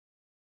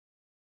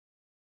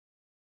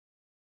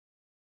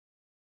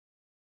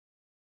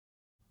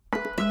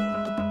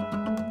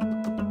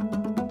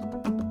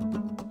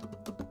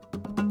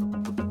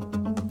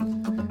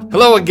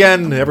Hello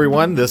again,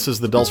 everyone. This is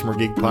the Dulcimer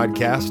Geek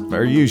Podcast.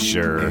 Are you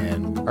sure?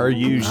 And Are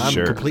you I'm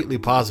sure? completely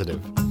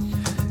positive.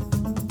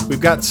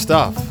 We've got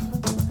stuff.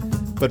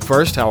 But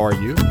first, how are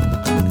you?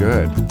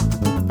 Good.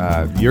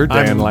 You're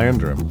Dan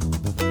Landrum.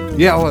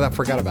 Yeah, I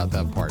forgot about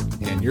that part.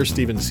 And you're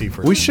Steven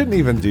Seifert. We shouldn't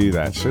even do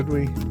that, should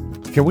we?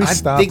 Can we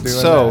stop think doing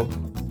so.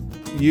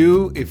 that?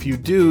 If you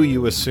do,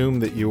 you assume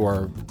that you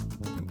are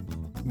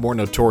more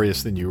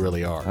notorious than you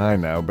really are. I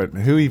know, but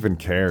who even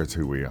cares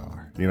who we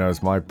are? You know,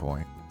 is my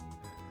point.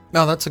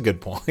 No, that's a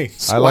good point.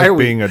 So I like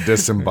being a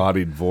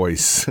disembodied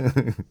voice.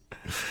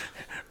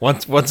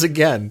 Once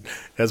again,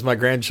 as my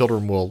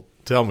grandchildren will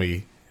tell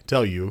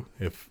you,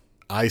 if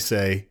they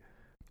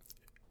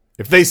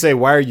say,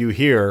 "Why are you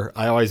here?"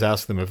 I always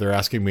ask them if they're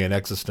asking me an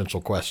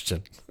existential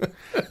question.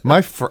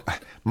 My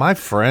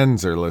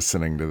friends are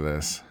listening to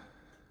this.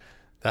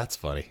 That's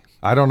funny.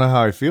 I don't know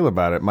how I feel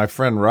about it. My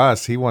friend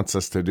Russ, he wants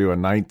us to do a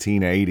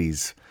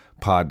 1980s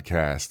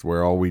podcast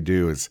where all we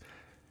do is,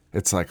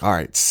 it's like, all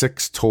right,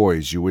 6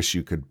 toys you wish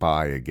you could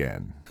buy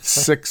again.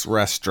 6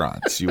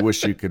 restaurants you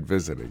wish you could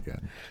visit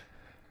again.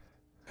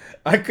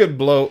 I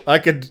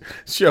could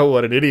show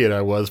what an idiot I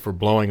was for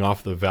blowing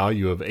off the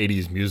value of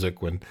 80s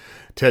music when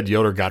Ted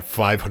Yoder got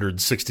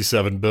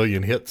 567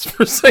 billion hits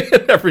for saying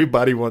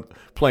Everybody Wants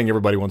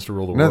to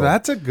Rule the World. No,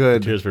 that's a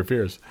good... Tears for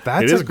Fears.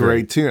 That's a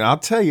great tune. I'll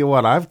tell you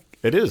what,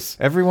 It is.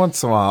 Every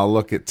once in a while, I'll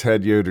look at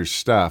Ted Yoder's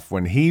stuff.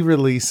 When he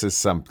releases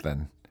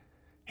something,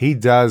 he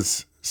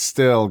does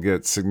still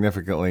get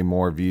significantly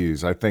more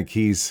views. I think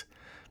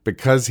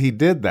because he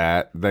did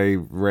that, they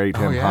rate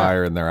him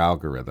higher in their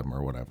algorithm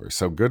or whatever.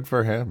 So good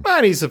for him.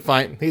 And he's a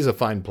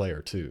fine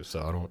player too.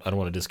 So I don't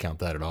want to discount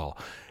that at all.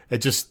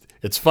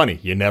 It's funny.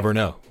 You never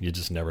know. You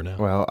just never know.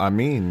 Well, I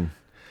mean,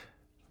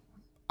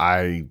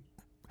 and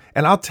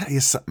I'll tell you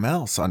something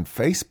else on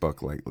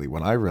Facebook lately.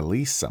 When I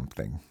release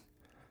something,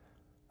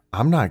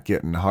 I'm not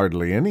getting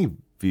hardly any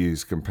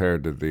views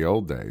compared to the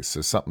old days.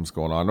 So something's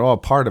going on. Well,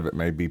 part of it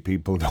may be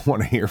people don't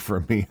want to hear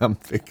from me. I'm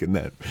thinking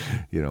that,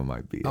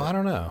 might be it. I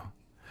don't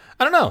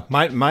know.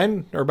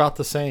 Mine are about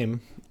the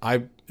same.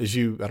 I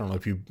don't know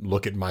if you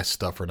look at my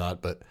stuff or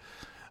not, but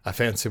I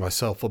fancy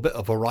myself a bit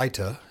of a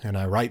writer, and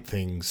I write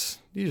things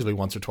usually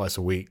once or twice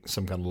a week,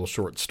 some kind of little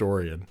short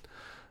story, and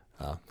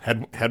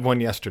had one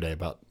yesterday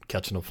about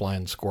catching a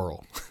flying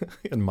squirrel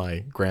in my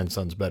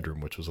grandson's bedroom,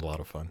 which was a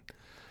lot of fun.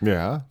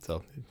 Yeah.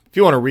 So if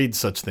you want to read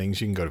such things,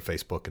 you can go to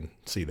Facebook and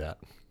see that.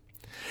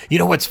 You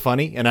know what's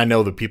funny? And I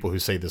know the people who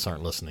say this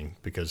aren't listening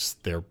because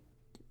I'll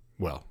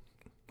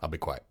be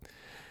quiet.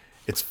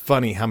 It's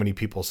funny how many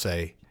people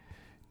say,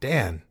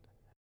 Dan,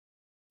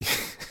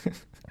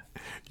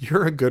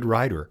 you're a good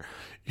writer.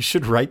 You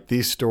should write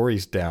these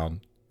stories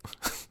down.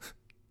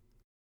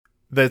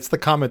 That's the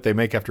comment they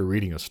make after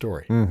reading a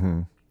story.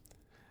 Mm-hmm.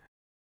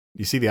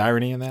 You see the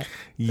irony in that?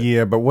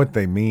 Yeah, but what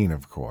they mean,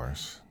 of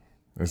course,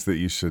 is that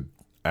you should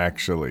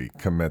actually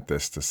commit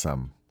this to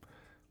some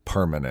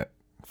permanent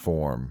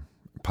form,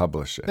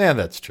 publish it. Yeah,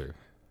 that's true.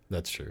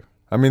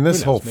 I mean,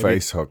 this whole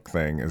Facebook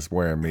thing is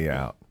wearing me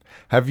out.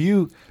 Have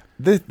you,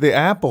 the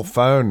Apple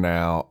phone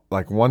now,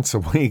 like once a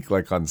week,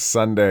 like on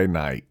Sunday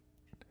night,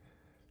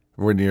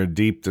 when you're in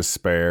deep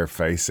despair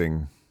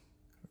facing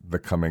the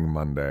coming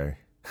Monday,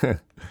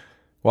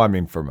 well, I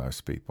mean, for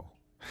most people,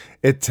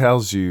 it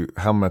tells you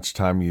how much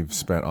time you've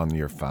spent on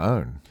your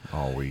phone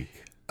all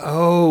week.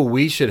 Oh,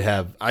 we should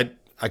have,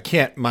 I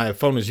can't, my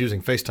phone is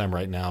using FaceTime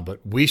right now,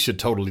 but we should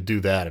totally do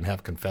that and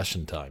have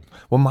confession time.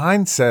 Well,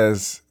 mine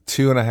says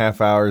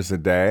 2.5 hours a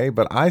day,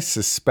 but I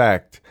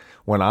suspect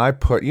when I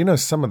put,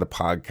 some of the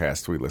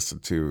podcasts we listen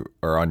to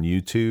are on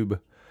YouTube,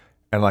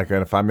 and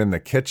if I'm in the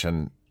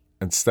kitchen,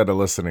 instead of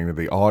listening to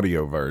the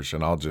audio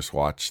version, I'll just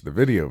watch the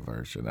video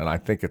version, and I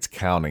think it's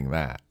counting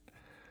that.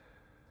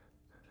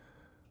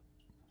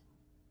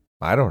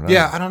 I don't know.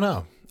 Yeah, I don't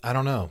know. I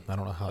don't know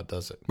how it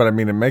does it. But I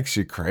mean, it makes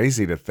you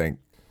crazy to think,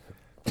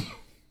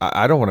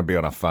 I don't want to be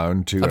on a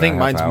phone 2.5 hours a day. I think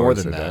mine's more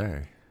than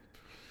that.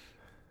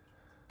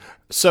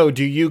 So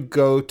do you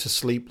go to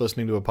sleep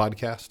listening to a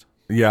podcast?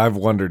 Yeah, I've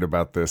wondered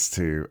about this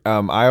too.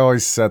 I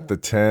always set the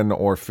 10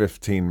 or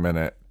 15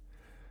 minute.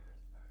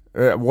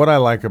 What I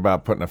like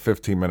about putting a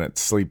 15-minute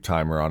sleep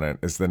timer on it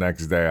is the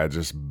next day I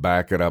just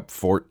back it up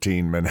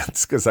 14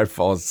 minutes because I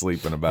fall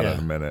asleep in about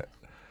a minute.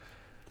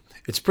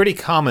 It's pretty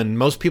common.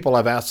 Most people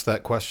I've asked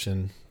that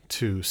question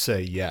to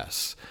say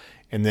yes.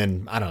 And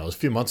then, I don't know, it was a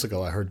few months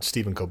ago, I heard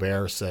Stephen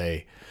Colbert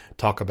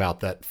talk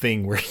about that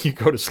thing where you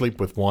go to sleep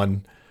with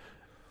one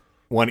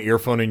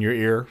earphone in your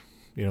ear,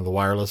 the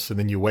wireless, and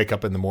then you wake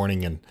up in the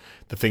morning and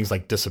the thing's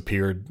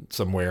disappeared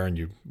somewhere and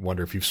you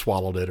wonder if you've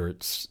swallowed it or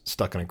it's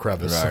stuck in a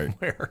crevice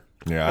somewhere.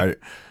 Yeah,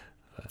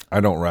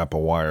 I don't wrap a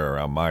wire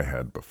around my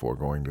head before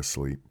going to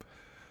sleep.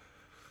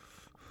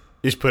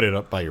 You just put it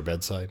up by your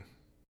bedside?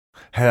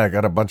 Hey, I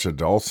got a bunch of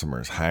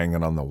dulcimers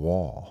hanging on the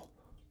wall.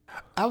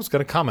 I was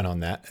going to comment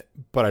on that,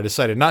 but I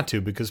decided not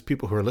to because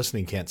people who are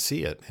listening can't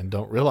see it and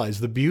don't realize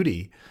the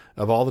beauty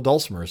of all the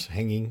dulcimers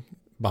hanging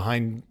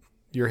behind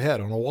your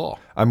head on a wall.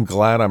 I'm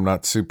glad I'm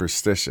not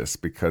superstitious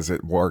because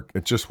it worked.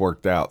 It just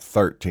worked out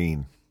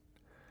 13.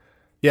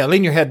 Yeah,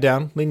 lean your head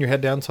down. Lean your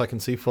head down so I can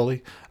see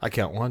fully. I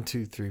count 1,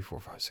 2, 3, 4,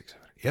 5, 6,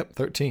 7. Yep,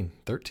 13.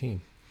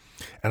 13.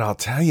 And I'll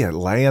tell you,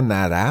 laying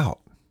that out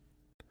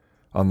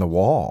on the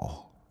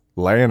wall,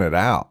 laying it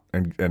out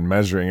and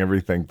measuring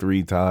everything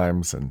 3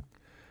 times, and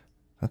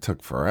that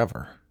took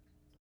forever.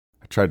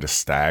 I tried to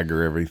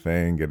stagger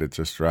everything, get it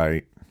just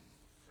right.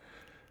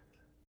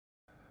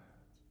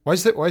 Why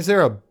is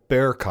there a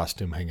bear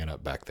costume hanging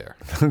up back there?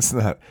 That's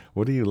not.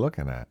 What are you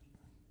looking at?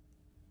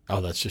 Oh,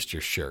 that's just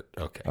your shirt.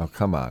 Okay. Oh,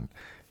 come on.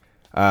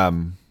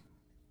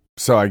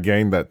 So I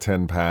gained that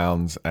 10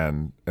 pounds,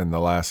 and in the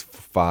last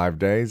 5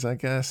 days, I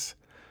guess,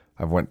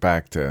 I went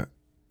back to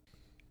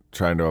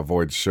trying to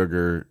avoid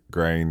sugar,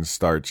 grains,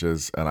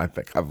 starches, and I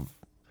think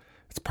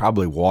it's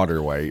probably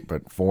water weight,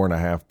 but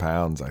 4.5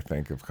 pounds, I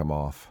think, have come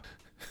off.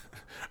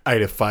 I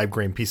ate a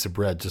 5-grain piece of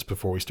bread just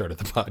before we started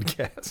the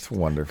podcast. It's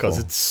wonderful. Because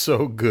it's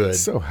so good.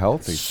 It's so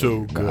healthy.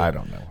 So good. No, I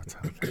don't know what's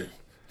healthy.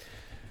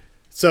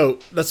 So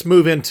let's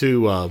move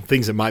into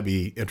things that might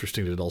be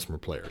interesting to Dulcimer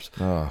players.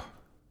 Oh.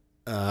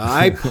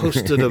 I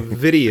posted a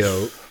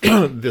video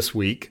this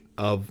week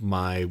of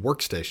my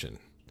workstation.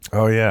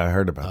 Oh, yeah, I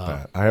heard about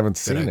that. I haven't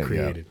seen it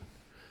yet.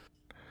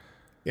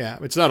 Yeah,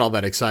 it's not all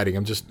that exciting.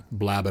 I'm just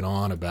blabbing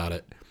on about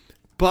it.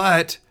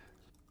 But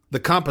the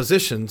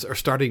compositions are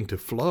starting to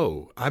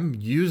flow. I'm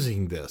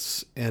using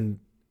this. And,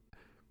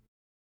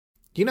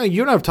 you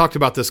and I have talked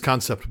about this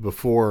concept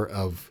before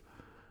of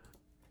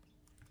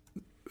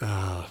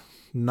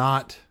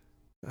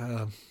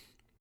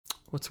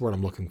what's the word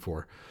I'm looking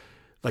for?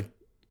 Like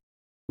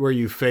where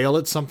you fail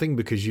at something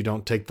because you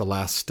don't take the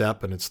last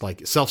step, and it's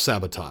like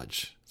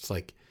self-sabotage. It's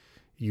like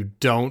you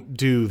don't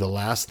do the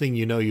last thing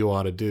you know you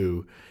ought to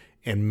do,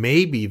 and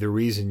maybe the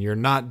reason you're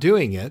not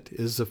doing it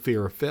is a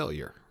fear of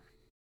failure.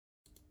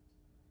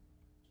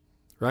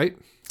 Right?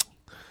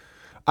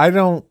 I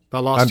don't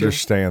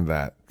understand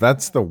that.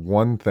 That's the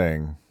one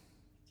thing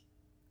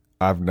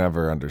I've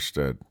never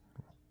understood.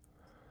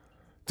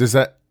 Does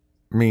that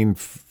mean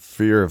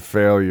fear of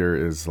failure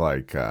is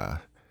like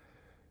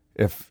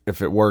if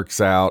it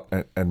works out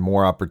and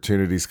more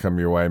opportunities come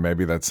your way,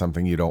 maybe that's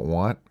something you don't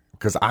want?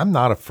 Because I'm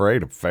not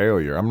afraid of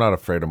failure. I'm not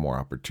afraid of more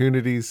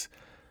opportunities.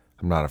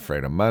 I'm not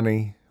afraid of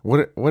money.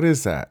 What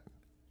is that?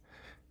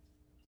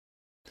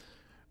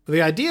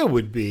 The idea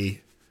would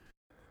be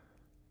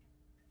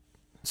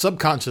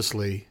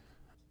subconsciously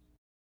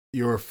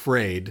you're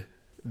afraid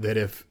that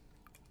if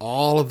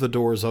all of the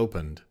doors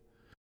opened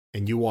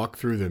and you walk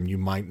through them, you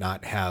might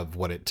not have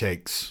what it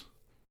takes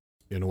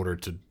in order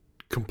to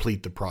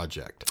complete the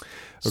project.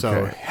 Okay.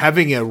 So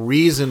having a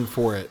reason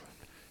for it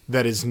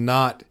that is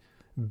not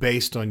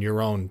based on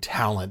your own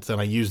talent, and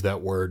I use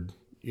that word,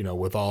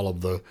 with all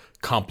of the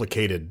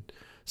complicated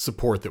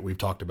support that we've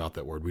talked about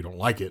that word. We don't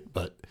like it,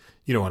 but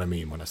you know what I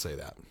mean when I say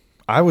that.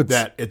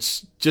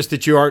 It's just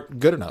that you aren't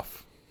good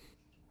enough.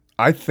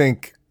 I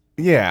think,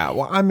 yeah.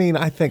 Well,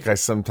 I think I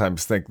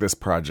sometimes think this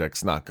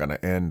project's not going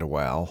to end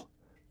well.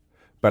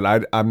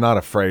 But I'm not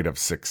afraid of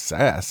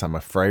success. I'm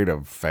afraid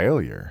of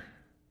failure.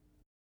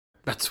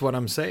 That's what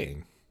I'm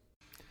saying.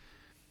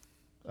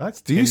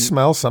 Do you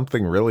smell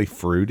something really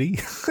fruity?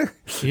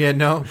 Yeah,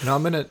 no.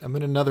 I'm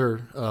in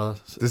another.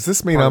 Does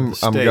this mean I'm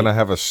gonna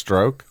have a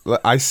stroke?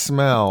 I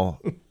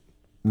smell.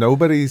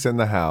 Nobody's in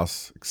the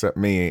house except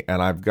me,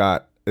 and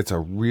it's a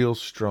real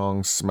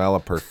strong smell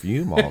of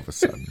perfume all of a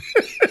sudden.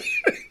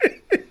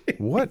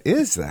 What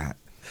is that?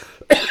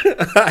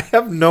 I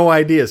have no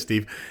idea,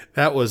 Steve.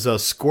 That was a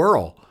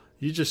squirrel.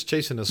 You just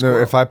chasing a squirrel.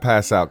 No, if I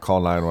pass out,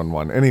 call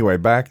 911. Anyway,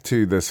 back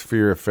to this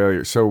fear of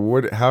failure.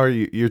 So how are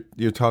you?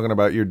 You're talking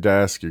about your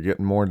desk. You're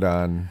getting more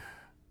done.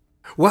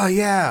 Well,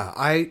 yeah.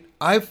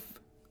 I've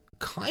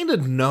kind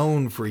of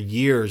known for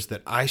years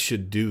that I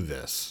should do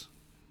this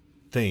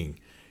thing.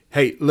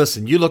 Hey,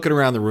 listen, you looking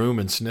around the room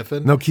and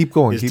sniffing? No, keep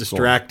going. It's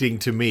distracting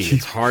to me.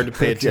 It's hard to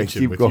pay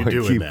attention with you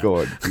doing that. Keep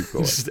going.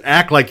 Just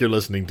act like you're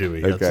listening to me.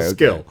 That's a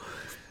skill.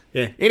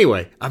 Yeah.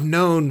 Anyway, I've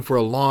known for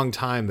a long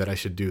time that I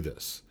should do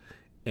this.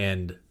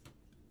 And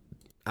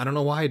I don't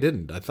know why I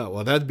didn't. I thought,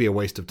 well, that'd be a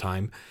waste of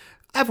time.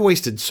 I've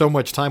wasted so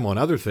much time on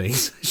other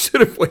things. I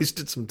should have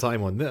wasted some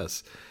time on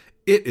this.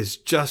 It is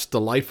just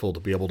delightful to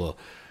be able to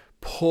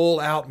pull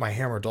out my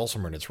hammer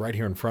dulcimer, and it's right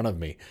here in front of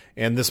me.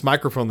 And this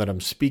microphone that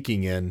I'm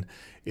speaking in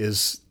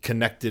is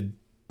connected,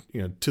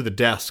 to the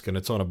desk, and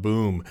it's on a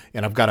boom.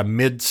 And I've got a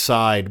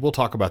mid-side. We'll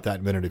talk about that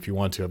in a minute if you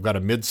want to. I've got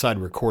a mid-side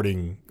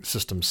recording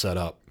system set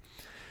up.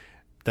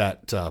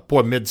 That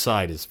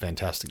mid-side is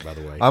fantastic, by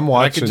the way. I'm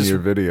watching your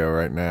video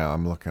right now.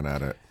 I'm looking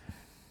at it.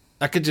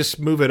 I could just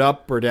move it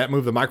up or down,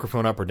 move the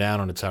microphone up or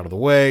down, and it's out of the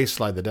way.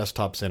 Slide the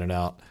desktops in and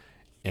out,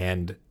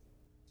 and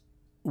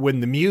when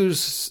the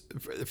Muse,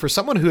 for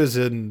someone who is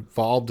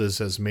involved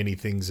as many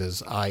things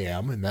as I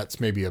am, and that's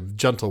maybe a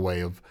gentle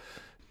way of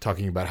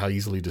talking about how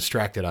easily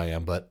distracted I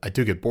am, but I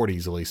do get bored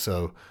easily,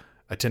 so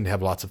I tend to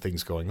have lots of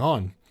things going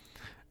on.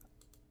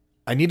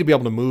 I need to be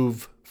able to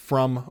move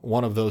from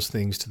one of those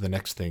things to the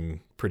next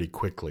thing pretty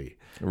quickly.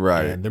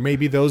 Right. And there may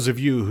be those of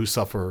you who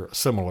suffer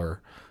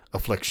similar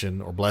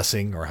affliction or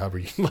blessing or however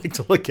you like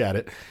to look at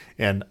it.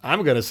 And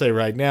I'm going to say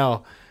right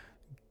now,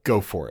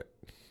 go for it.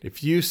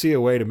 If you see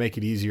a way to make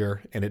it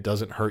easier and it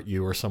doesn't hurt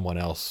you or someone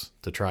else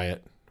to try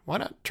it, why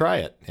not try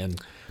it? And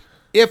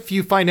if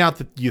you find out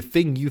that the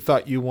thing you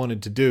thought you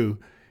wanted to do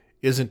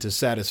isn't as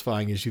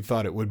satisfying as you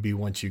thought it would be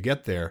once you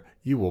get there,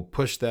 you will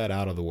push that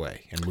out of the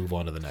way and move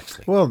on to the next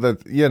thing. Well,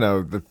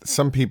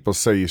 some people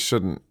say you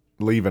shouldn't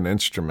leave an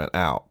instrument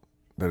out,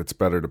 that it's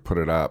better to put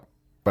it up.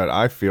 But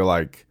I feel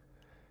like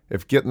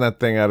if getting that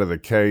thing out of the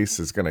case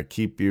is going to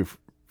keep you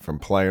from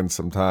playing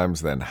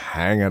sometimes, then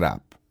hang it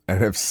up.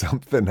 And if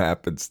something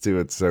happens to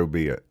it, so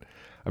be it.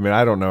 I mean,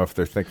 I don't know if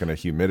they're thinking of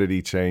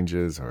humidity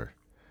changes or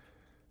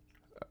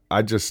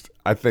I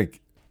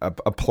think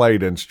a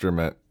played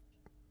instrument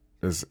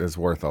is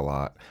worth a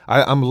lot.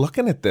 I'm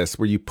looking at this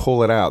where you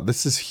pull it out.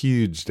 This is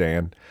huge,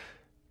 Dan.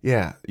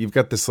 Yeah, you've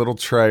got this little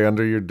tray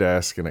under your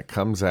desk and it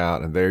comes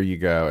out and there you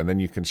go. And then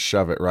you can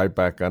shove it right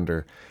back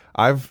under.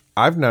 I've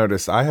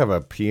noticed I have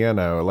a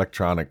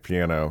electronic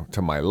piano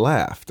to my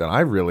left, and I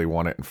really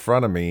want it in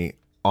front of me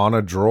on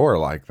a drawer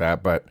like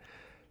that. But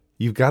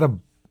you've got to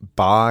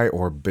buy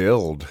or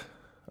build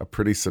a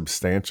pretty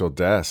substantial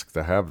desk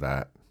to have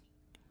that.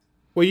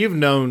 Well, you've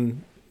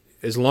known,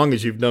 as long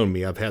as you've known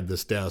me, I've had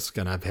this desk,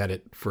 and I've had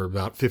it for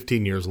about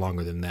 15 years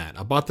longer than that.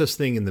 I bought this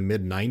thing in the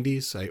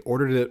mid-'90s. I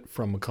ordered it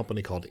from a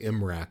company called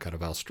MRAC out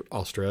of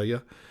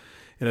Australia,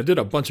 and I did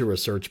a bunch of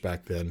research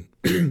back then.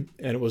 And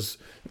it was,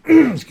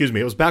 excuse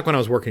me, it was back when I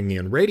was working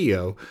in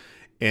radio,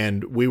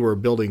 and we were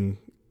building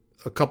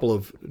a couple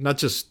of, not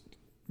just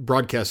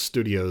broadcast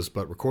studios,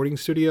 but recording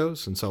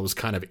studios. And so I was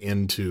kind of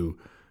into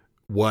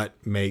what's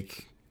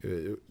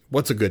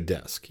a good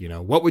desk?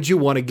 What would you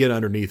want to get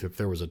underneath if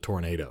there was a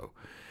tornado?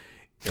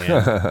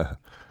 And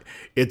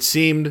it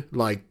seemed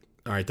like,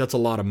 all right, that's a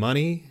lot of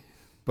money,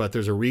 but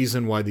there's a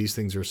reason why these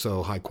things are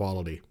so high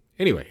quality.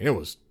 Anyway, it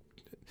was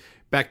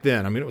back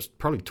then. I mean, it was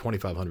probably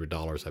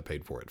 $2,500 I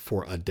paid for it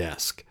for a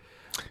desk.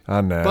 I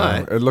know.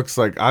 But it looks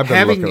like I've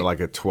been looking at like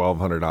at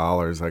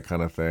 $1,200, that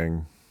kind of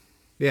thing.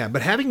 Yeah,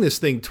 but having this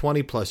thing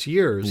 20 plus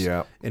years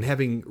and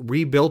having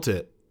rebuilt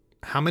it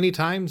how many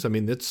times? I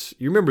mean,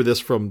 you remember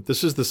this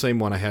is the same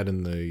one I had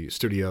in the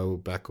studio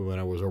back when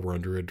I was over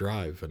on Druid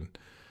Drive and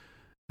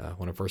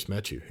when I first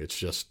met you.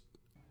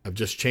 I've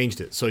just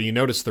changed it. So you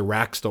notice the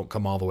racks don't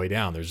come all the way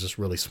down. There's just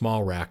really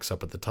small racks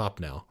up at the top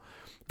now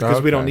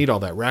because we don't need all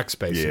that rack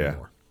space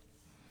anymore.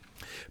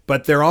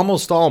 But they're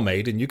almost all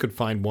made, and you could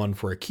find one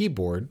for a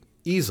keyboard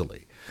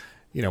easily,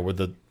 where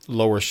the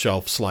lower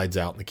shelf slides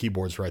out and the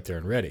keyboard's right there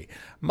and ready.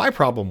 My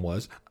problem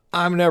was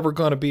I'm never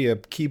going to be a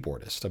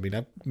keyboardist. I mean,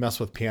 I mess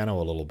with piano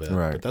a little bit,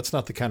 but that's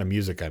not the kind of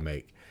music I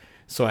make.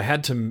 So I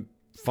had to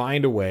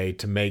find a way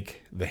to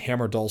make the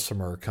hammer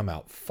dulcimer come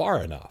out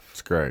far enough.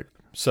 It's great.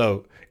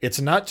 So it's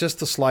not just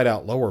the slide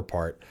out lower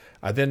part.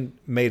 I then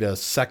made a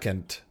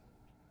second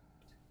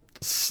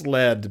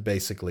sled,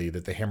 basically,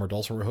 that the hammer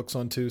dulcimer hooks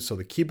onto. So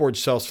the keyboard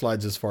shelf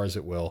slides as far as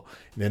it will,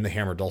 and then the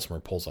hammer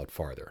dulcimer pulls out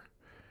farther,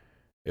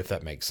 if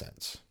that makes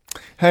sense.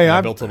 Hey,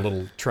 I built a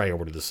little tray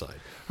over to the side.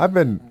 I've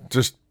been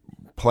just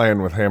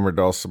playing with hammer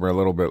dulcimer a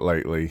little bit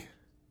lately.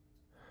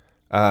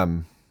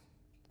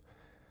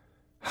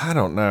 I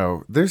don't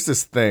know. There's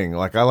this thing,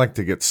 like I like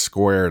to get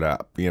squared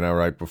up,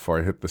 right before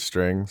I hit the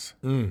strings.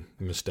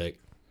 Mistake.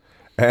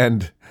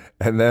 And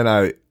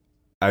then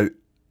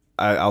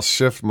I'll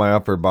shift my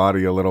upper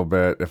body a little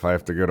bit if I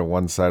have to go to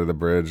one side of the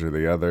bridge or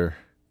the other.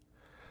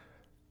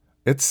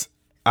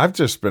 I've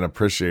just been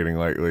appreciating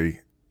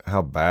lately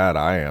how bad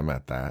I am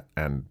at that,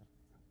 and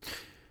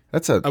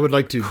that's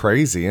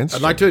crazy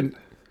instrument.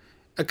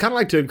 I'd kind of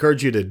like to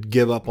encourage you to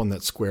give up on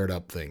that squared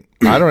up thing.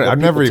 I've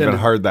never even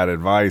heard that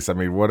advice. I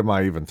mean, what am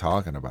I even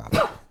talking about?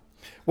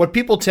 What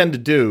people tend to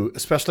do,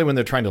 especially when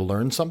they're trying to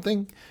learn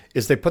something,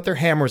 is they put their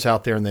hammers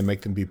out there and they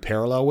make them be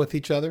parallel with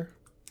each other.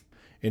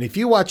 And if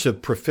you watch a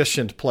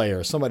proficient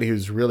player, somebody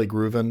who's really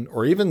grooving,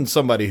 or even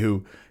somebody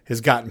who has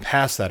gotten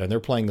past that and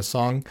they're playing a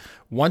song,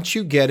 once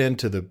you get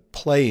into the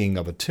playing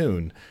of a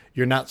tune,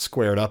 you're not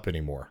squared up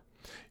anymore.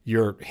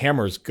 Your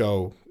hammers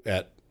go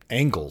at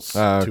angles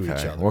to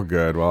each other. Well,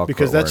 good. Well,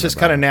 because that's just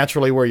kind of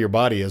naturally where your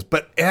body is.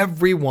 But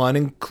everyone,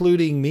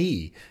 including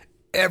me,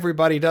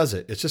 everybody does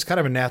it. It's just kind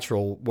of a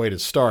natural way to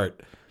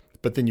start.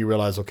 But then you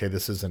realize, okay,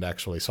 this isn't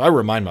actually. So I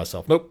remind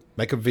myself, nope,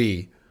 make a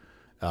V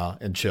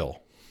and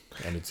chill.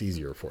 And it's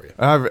easier for you.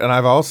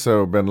 I've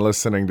also been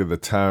listening to the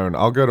tone.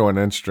 I'll go to an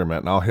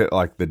instrument and I'll hit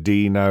like the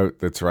D note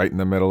that's right in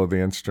the middle of the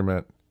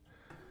instrument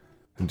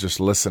and just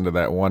listen to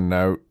that one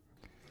note.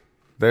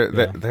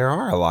 There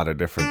are a lot of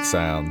different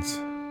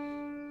sounds.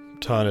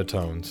 Ton of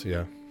tones,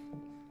 yeah.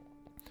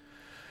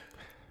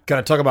 Can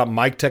I talk about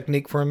mic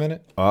technique for a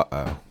minute?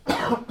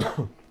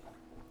 Uh-oh.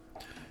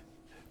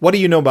 What do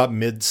you know about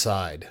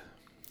mid-side?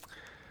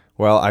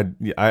 Well,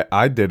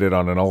 I did it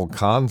on an old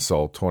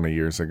console 20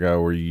 years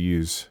ago where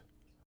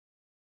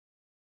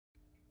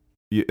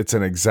it's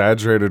an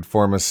exaggerated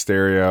form of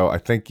stereo. I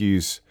think you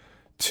use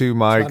two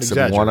mics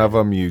and one of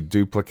them you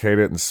duplicate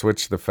it and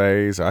switch the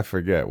phase. I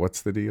forget.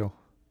 What's the deal?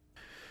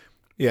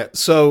 Yeah,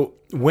 so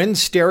when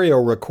stereo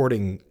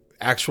recording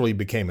actually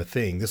became a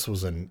thing, this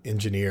was an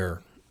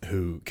engineer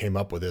who came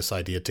up with this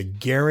idea to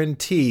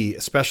guarantee,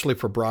 especially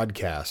for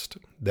broadcast,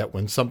 that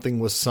when something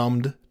was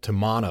summed to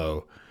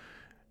mono,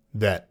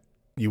 that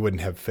you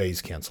wouldn't have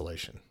phase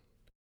cancellation.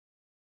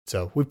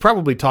 So we've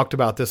probably talked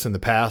about this in the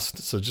past,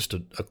 so just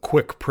a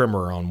quick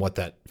primer on what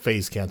that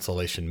phase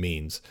cancellation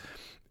means.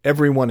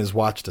 Everyone has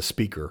watched a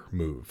speaker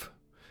move,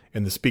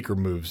 and the speaker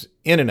moves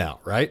in and out,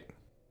 right?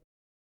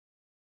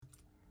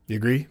 You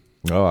agree?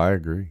 Oh, I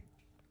agree.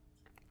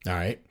 All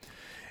right.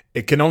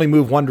 It can only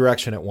move one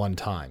direction at one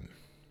time.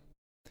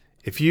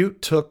 If you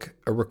took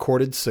a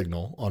recorded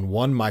signal on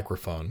one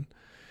microphone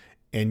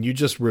and you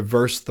just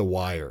reversed the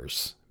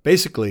wires,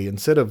 basically,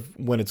 instead of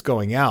when it's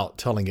going out,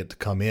 telling it to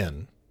come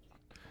in,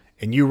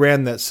 and you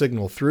ran that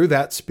signal through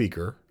that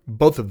speaker,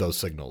 both of those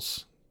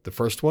signals, the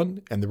first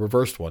one and the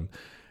reversed one,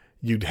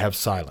 you'd have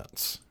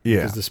silence. Yeah.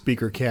 Because the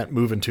speaker can't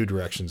move in two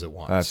directions at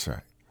once. That's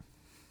right.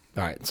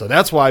 All right. So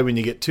that's why when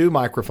you get two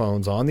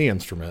microphones on the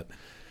instrument,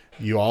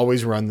 you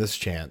always run this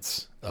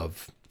chance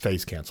of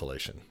phase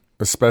cancellation.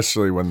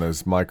 Especially when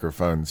those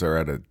microphones are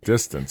at a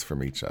distance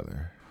from each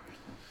other.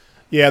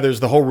 Yeah, there's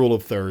the whole rule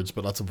of thirds,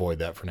 but let's avoid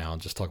that for now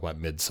and just talk about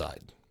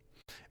mid-side.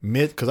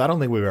 Because I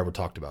don't think we've ever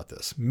talked about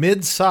this.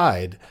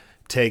 Mid-side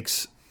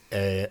takes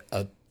an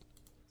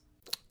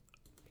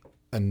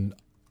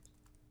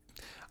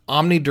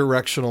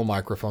omnidirectional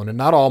microphone, and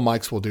not all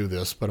mics will do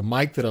this, but a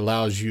mic that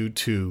allows you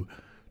to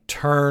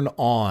turn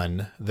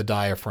on the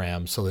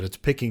diaphragm so that it's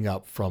picking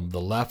up from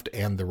the left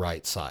and the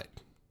right side.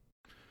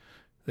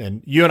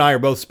 And you and I are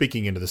both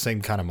speaking into the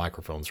same kind of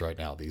microphones right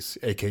now, these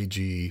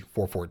AKG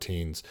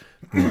 414s.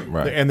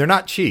 Right. And they're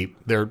not cheap.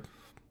 They're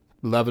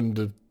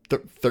 $1,100 to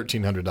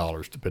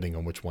 $1,300, depending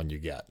on which one you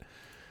get.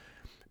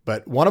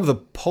 But one of the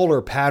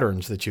polar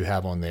patterns that you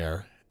have on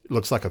there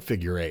looks like a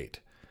figure 8.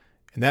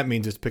 And that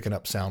means it's picking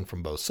up sound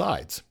from both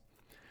sides.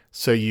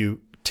 So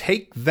you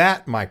take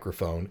that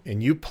microphone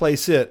and you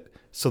place it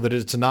so that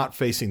it's not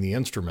facing the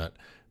instrument,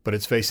 but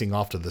it's facing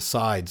off to the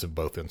sides of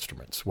both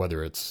instruments,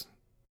 whether it's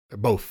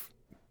both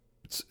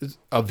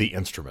of the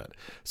instrument.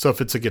 So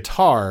if it's a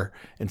guitar,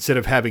 instead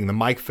of having the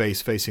mic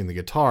face facing the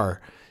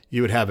guitar,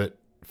 you would have it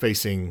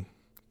facing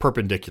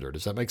perpendicular.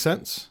 Does that make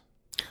sense?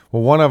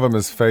 Well, one of them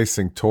is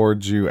facing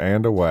towards you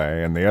and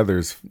away, and the other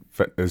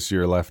is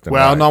your left and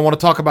right. Well, no, I want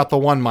to talk about the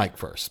one mic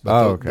first.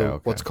 But Okay.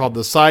 What's called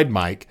the side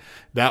mic,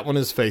 that one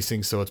is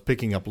facing, so it's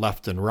picking up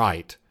left and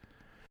right.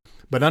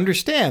 But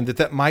understand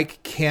that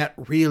mic can't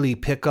really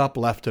pick up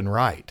left and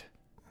right.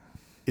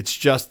 It's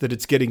just that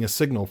it's getting a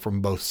signal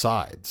from both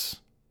sides.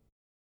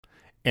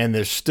 And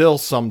there's still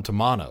some to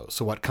mono.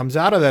 So what comes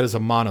out of that is a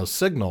mono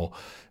signal,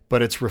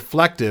 but it's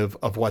reflective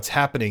of what's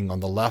happening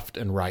on the left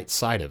and right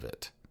side of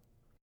it.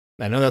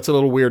 I know that's a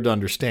little weird to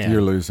understand.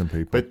 You're losing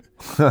people.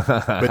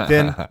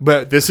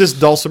 But this is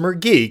Dulcimer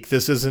Geek.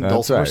 This isn't That's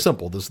Dulcimer right.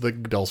 Simple. This is the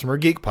Dulcimer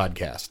Geek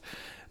podcast.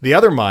 The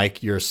other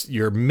mic,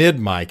 your mid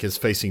mic, is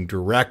facing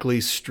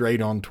directly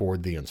straight on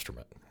toward the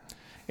instrument.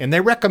 And they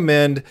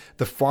recommend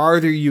the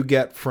farther you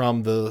get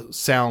from the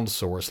sound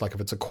source, like if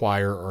it's a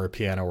choir or a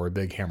piano or a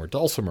big hammer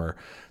dulcimer,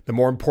 the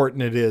more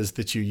important it is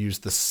that you use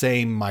the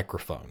same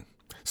microphone.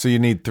 So you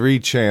need 3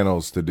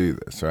 channels to do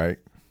this, right?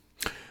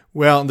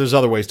 Well, there's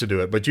other ways to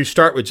do it, but you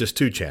start with just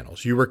 2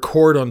 channels. You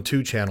record on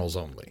 2 channels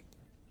only.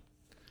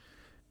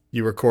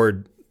 You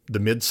record the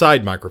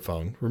mid-side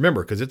microphone,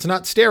 remember, because it's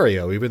not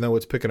stereo, even though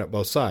it's picking up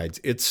both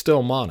sides. It's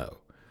still mono.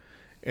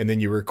 And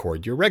then you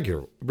record your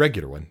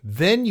regular one.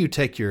 Then you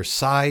take your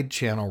side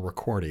channel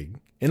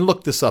recording, and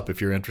look this up if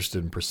you're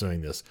interested in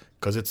pursuing this,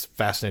 because it's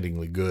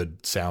fascinatingly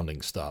good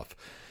sounding stuff.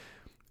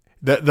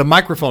 The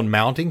microphone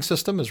mounting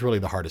system is really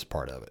the hardest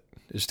part of it,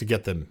 is to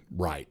get them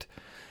right.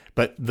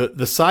 But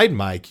the side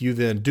mic, you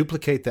then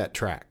duplicate that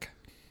track.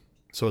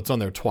 So it's on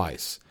there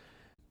twice.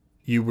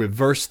 You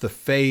reverse the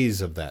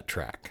phase of that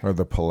track. Or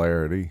the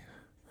polarity.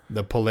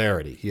 The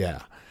polarity,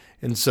 yeah.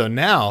 And so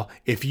now,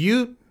 if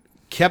you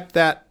kept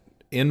that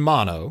in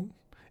mono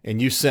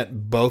and you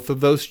sent both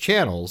of those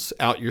channels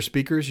out your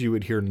speakers, you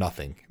would hear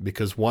nothing,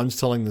 because one's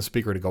telling the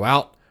speaker to go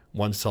out,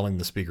 one's telling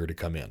the speaker to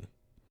come in.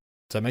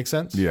 Does that make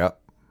sense? Yeah.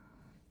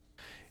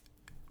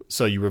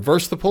 So you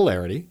reverse the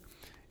polarity,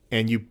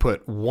 and you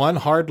put one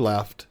hard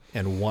left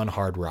and one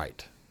hard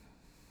right.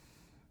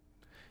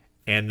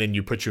 And then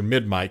you put your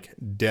mid mic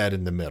dead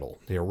in the middle.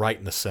 You're right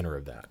in the center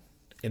of that.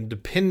 And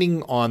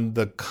depending on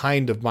the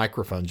kind of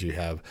microphones you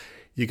have,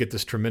 you get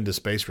this tremendous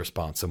bass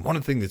response. And one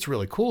of the things that's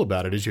really cool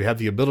about it is you have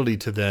the ability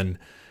to then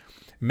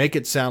make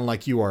it sound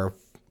like you are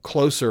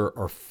closer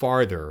or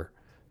farther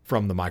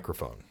from the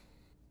microphone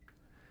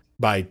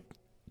by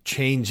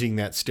changing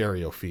that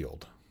stereo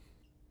field.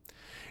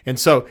 And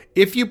so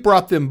if you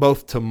brought them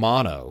both to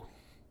mono,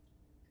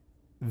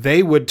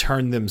 they would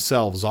turn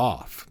themselves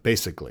off,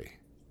 basically,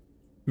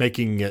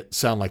 making it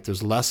sound like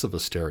there's less of a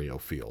stereo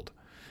field.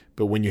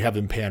 But when you have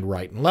them panned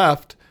right and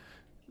left,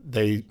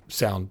 they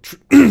sound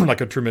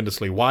like a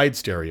tremendously wide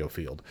stereo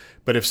field.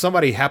 But if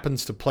somebody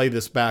happens to play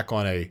this back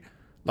on a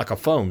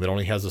phone that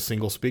only has a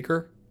single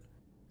speaker,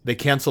 they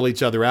cancel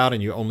each other out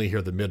and you only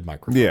hear the mid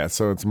microphone. Yeah,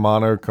 so it's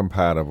mono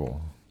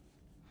compatible.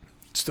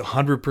 It's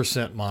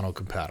 100% mono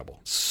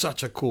compatible.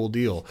 Such a cool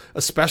deal,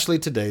 especially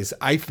today's,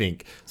 I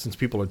think, since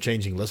people are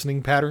changing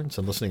listening patterns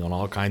and listening on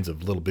all kinds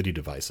of little bitty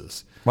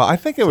devices. Well, I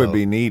think it would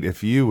be neat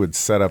if you would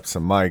set up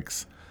some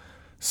mics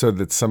so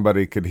that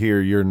somebody could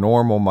hear your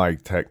normal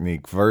mic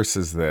technique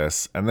versus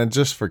this, and then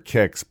just for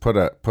kicks, put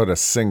a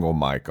single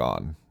mic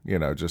on,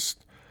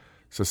 just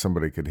so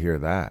somebody could hear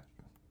that.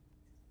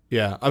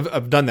 Yeah,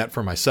 I've done that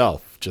for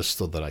myself just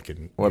so that I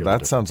can. Well,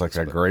 that sounds like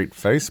a great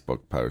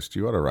Facebook post.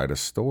 You ought to write a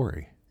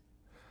story.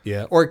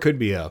 Yeah, or it could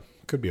be a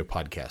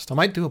podcast. I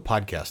might do a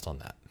podcast on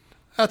that.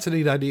 That's a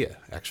neat idea,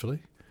 actually.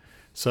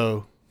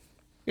 So,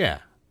 yeah.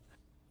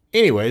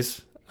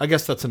 Anyways, I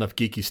guess that's enough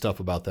geeky stuff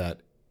about that.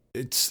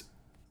 It's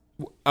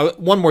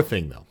one more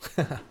thing though.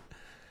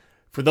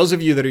 For those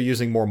of you that are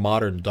using more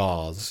modern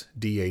DAWs,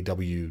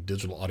 DAW,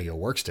 digital audio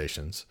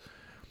workstations,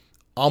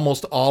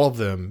 almost all of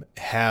them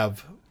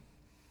have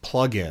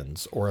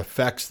plugins or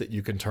effects that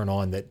you can turn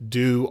on that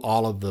do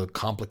all of the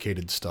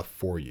complicated stuff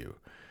for you.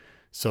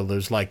 So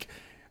there's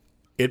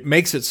it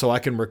makes it so I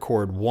can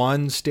record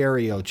one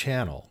stereo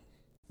channel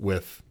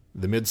with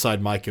the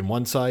mid-side mic in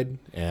one side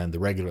and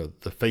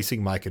the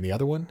facing mic in the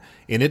other one,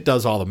 and it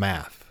does all the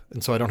math.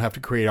 And so I don't have to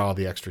create all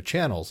the extra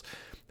channels.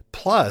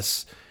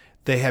 Plus,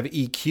 they have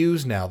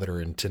EQs now that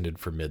are intended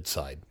for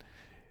mid-side.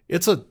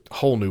 It's a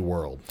whole new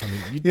world. I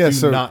mean, you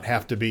do not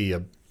have to be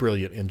a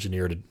brilliant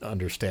engineer to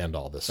understand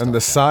all this stuff. And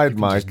the side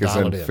mic is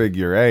in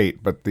figure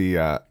 8, but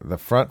the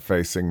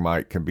front-facing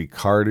mic can be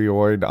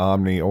cardioid,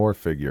 omni, or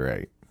figure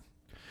 8.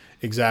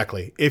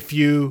 Exactly.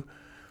 The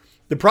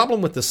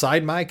problem with the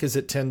side mic is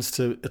it's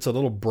a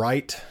little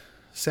bright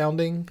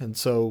sounding, and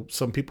so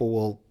some people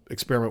will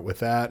experiment with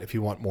that. If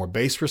you want more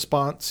bass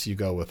response, you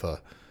go with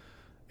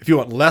if you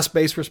want less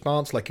bass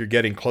response, like you're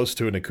getting close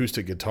to an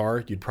acoustic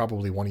guitar, you'd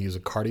probably want to use a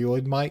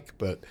cardioid mic,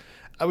 but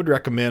I would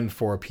recommend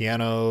for a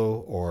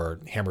piano or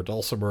hammer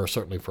dulcimer, or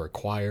certainly for a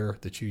choir,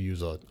 that you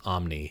use an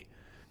omni,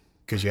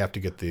 because you have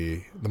to get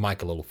the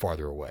mic a little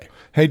farther away.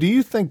 Hey, do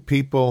you think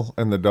people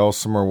in the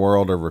dulcimer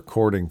world are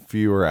recording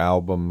fewer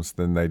albums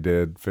than they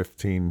did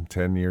 10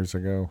 years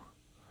ago?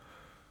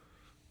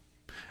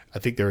 I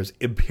think there is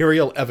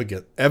imperial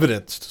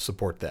evidence to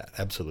support that.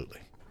 Absolutely.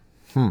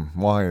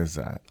 Why is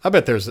that? I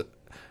bet because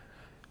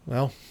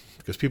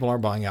people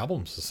aren't buying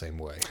albums the same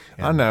way.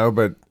 I know,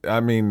 but I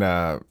mean,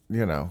 Bob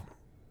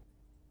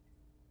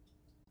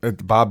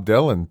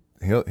Dylan,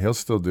 he'll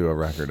still do a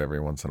record every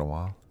once in a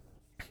while.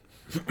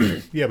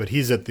 Yeah, but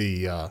he's at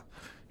the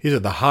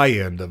high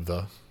end of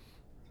the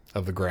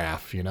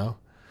graph, I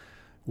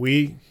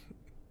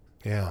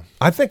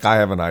think I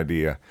have an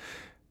idea.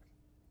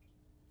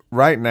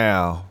 Right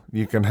now,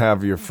 you can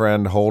have your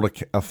friend hold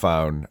a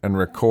phone and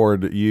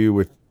record you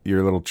with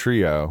your little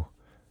trio.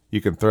 You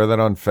can throw that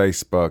on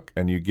Facebook,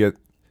 and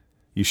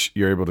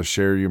you're able to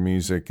share your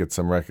music, get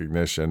some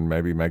recognition,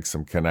 maybe make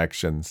some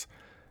connections.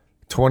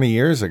 20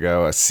 years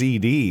ago, a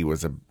CD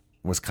was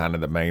kind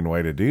of the main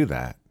way to do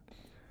that.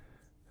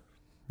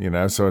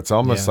 So it's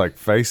almost like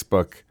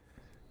Facebook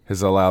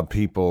has allowed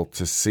people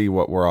to see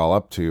what we're all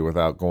up to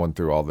without going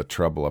through all the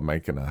trouble of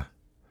making a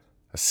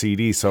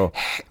CD. So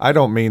I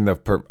don't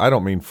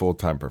mean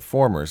full-time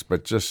performers,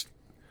 but just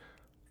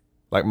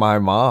like my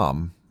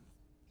mom,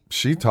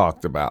 she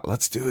talked about,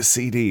 let's do a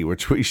CD,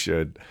 which we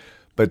should.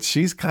 But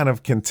she's kind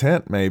of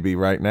content maybe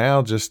right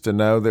now just to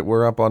know that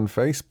we're up on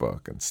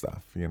Facebook and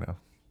stuff,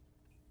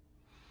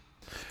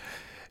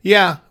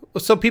 Yeah.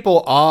 So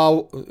people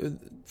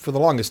for the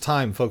longest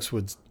time, folks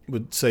would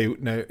say,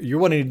 "No, you're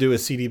wanting to do a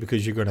CD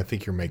because you're going to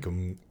think you're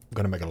going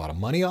to make a lot of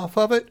money off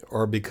of it,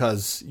 or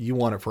because you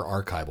want it for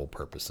archival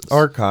purposes."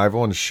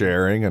 Archival and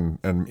sharing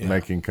and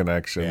making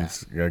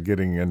connections,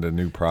 getting into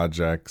new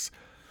projects.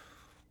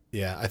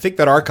 Yeah, I think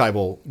that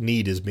archival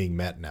need is being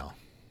met now.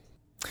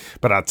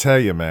 But I'll tell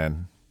you,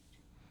 man,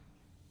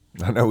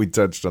 I know we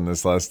touched on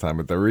this last time,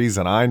 but the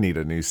reason I need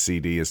a new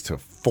CD is to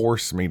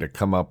force me to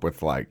come up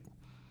with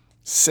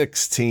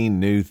 16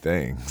 new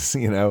things.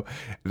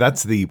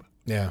 That's the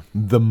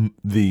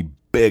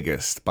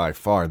biggest, by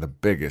far the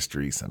biggest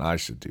reason I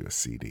should do a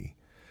CD.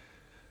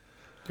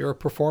 You're a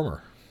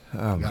performer.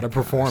 You got to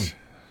perform.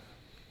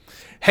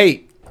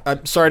 Hey,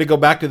 I'm sorry to go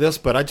back to this,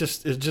 but I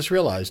just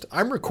realized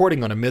I'm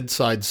recording on a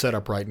mid-side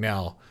setup right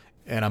now,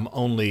 and I'm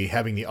only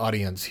having the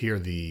audience hear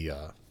the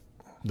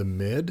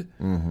mid.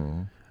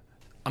 Mm-hmm.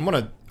 I'm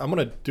gonna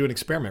do an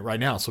experiment right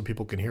now so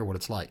people can hear what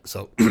it's like.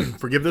 So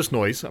forgive this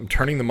noise. I'm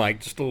turning the mic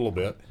just a little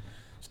bit.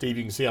 Steve,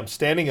 you can see I'm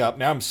standing up.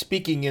 Now I'm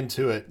speaking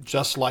into it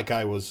just like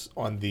I was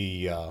on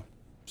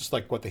just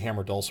like what the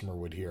hammer dulcimer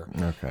would hear.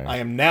 Okay. I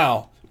am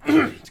now,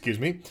 excuse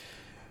me.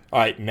 All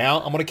right,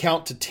 now I'm going to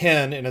count to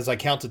 10, and as I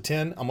count to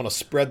 10, I'm going to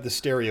spread the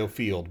stereo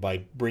field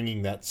by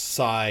bringing that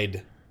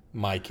side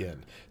mic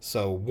in.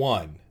 So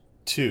 1,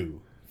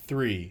 2,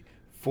 3,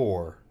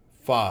 4,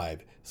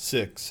 5,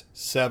 6,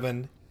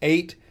 7,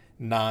 8,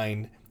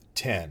 9,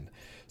 10.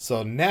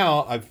 So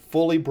now I've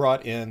fully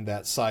brought in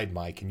that side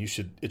mic, and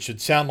it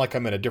should sound like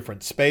I'm in a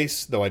different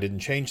space, though I didn't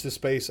change the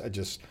space. I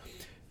just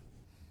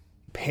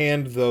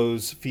panned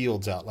those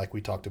fields out like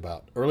we talked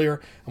about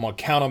earlier. I'm going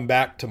to count them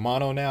back to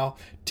mono now.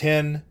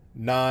 10,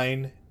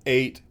 9,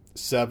 8,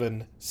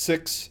 7,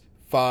 6,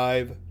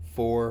 5,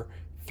 4,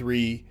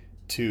 3,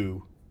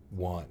 2,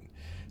 1.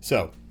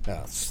 So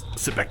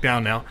sit back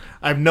down now.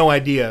 I have no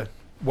idea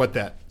what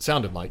that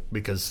sounded like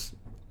because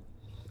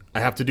I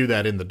have to do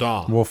that in the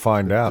DAW. We'll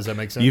find out. Does that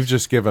make sense? You've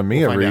just given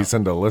me a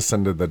reason to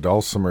listen to the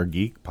Dulcimer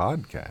Geek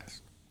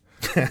podcast.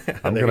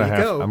 I'm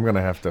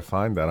gonna have to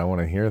find that. I want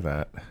to hear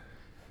that.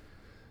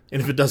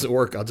 And if it doesn't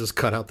work, I'll just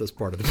cut out this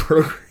part of the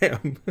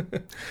program.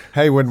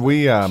 Hey, when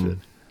we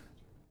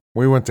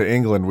went to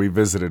England, we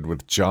visited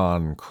with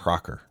John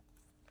Crocker.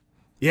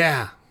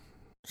 Yeah.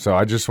 So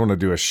I just want to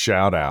do a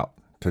shout out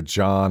to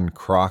John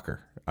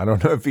Crocker. I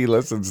don't know if he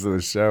listens to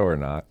the show or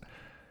not.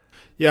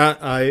 Yeah,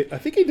 I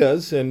think he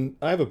does, and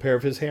I have a pair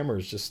of his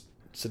hammers just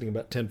sitting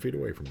about 10 feet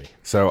away from me.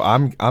 So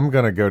I'm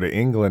going to go to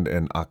England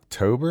in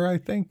October, I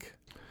think.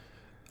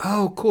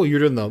 Oh, cool.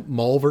 You're doing the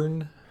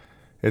Malvern?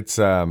 It's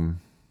they're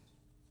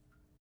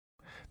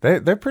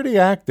pretty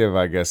active,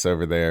 I guess,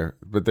 over there.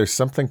 But there's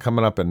something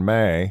coming up in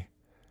May.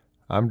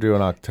 I'm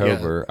doing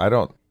October. Yeah. I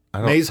don't.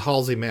 May's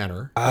Halsey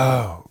Manor.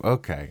 Oh,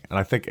 okay. And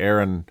I think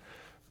Aaron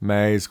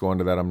May's going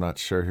to that. I'm not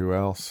sure who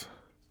else.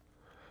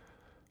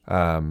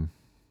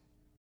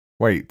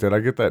 Wait, did I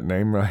get that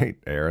name right?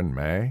 Aaron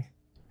May?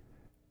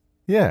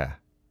 Yeah.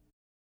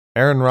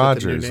 Aaron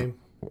Rodgers.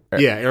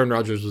 Yeah, Aaron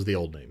Rodgers was the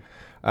old name.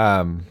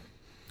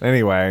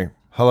 Anyway,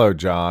 hello,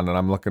 John, and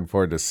I'm looking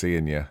forward to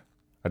seeing you.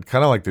 I'd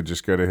kind of like to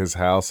just go to his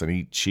house and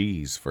eat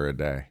cheese for a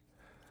day.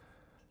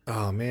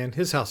 Oh, man,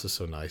 his house is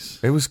so nice.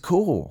 It was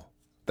cool.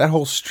 That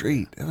whole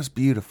street, it was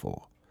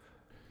beautiful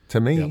to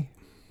me.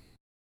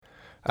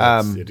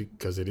 Yep.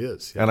 Because it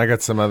is. Yeah. And I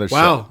got some other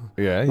Wow.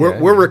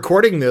 We're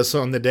recording this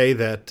on the day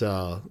that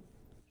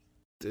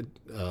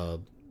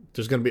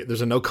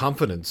there's a no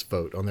confidence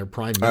vote on their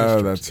prime minister.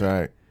 Oh, that's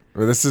right.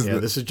 Well, this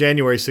is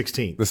January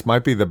 16th. This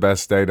might be the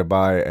best day to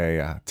buy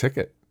a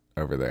ticket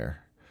over there.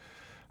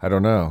 I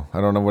don't know.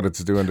 I don't know what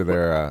it's doing to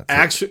their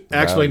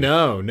Actually,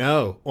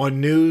 no. On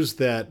news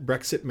that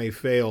Brexit may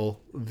fail,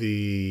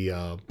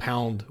 the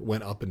pound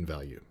went up in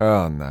value.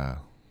 Oh, no.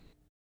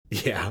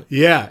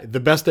 Yeah. The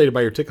best day to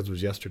buy your tickets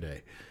was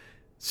yesterday.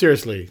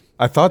 Seriously.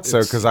 I thought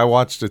so because I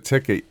watched a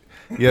ticket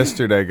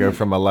yesterday go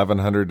from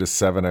 1,100 to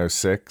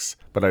 706,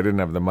 but I didn't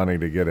have the money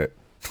to get it.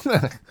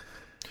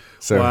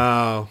 So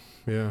wow.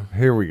 Yeah.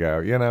 Here we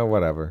go.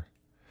 Whatever.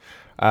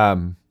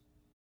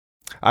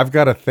 I've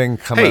got a thing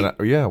coming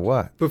up. Yeah,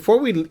 what? Before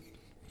we...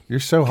 You're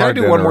so hard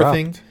to interrupt. Can I do one more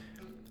thing? interrupt.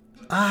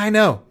 I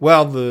know.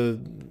 Well, the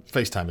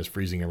FaceTime is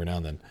freezing every now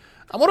and then.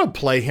 I want to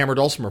play Hammer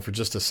Dulcimer for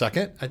just a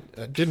second.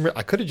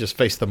 I could have just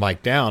faced the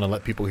mic down and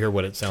let people hear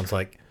what it sounds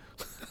like.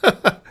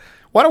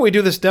 Why don't we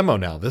do this demo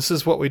now? This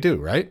is what we do,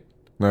 right?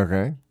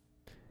 Okay.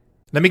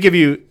 Let me give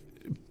you...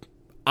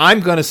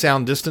 I'm going to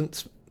sound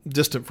distant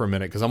for a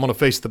minute because I'm going to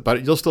face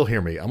but you'll still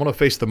hear me. I'm going to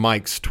face the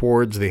mics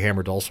towards the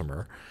Hammer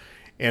Dulcimer.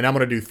 And I'm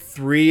going to do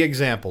 3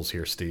 examples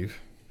here,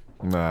 Steve.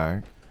 All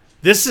right.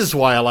 This is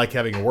why I like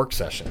having a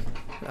workstation.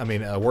 I'm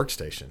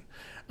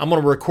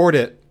going to record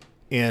it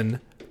in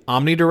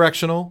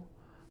omnidirectional,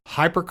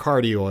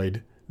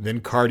 hypercardioid, then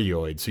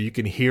cardioid, so you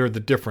can hear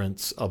the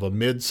difference of a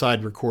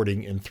mid-side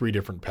recording in 3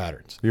 different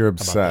patterns. You're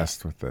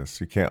obsessed with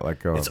this. You can't let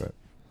go of it.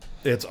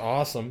 It's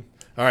awesome.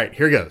 All right,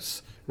 here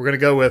goes. We're going to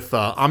go with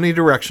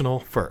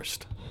omnidirectional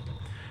first.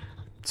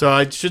 So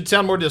it should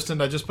sound more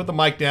distant. I just put the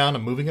mic down.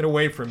 I'm moving it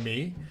away from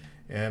me.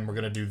 And we're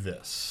going to do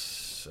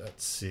this.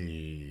 Let's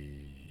see.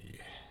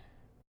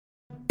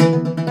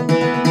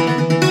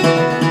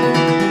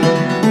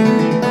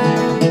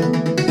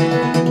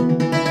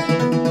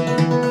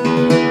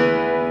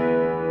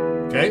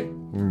 Okay.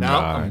 Now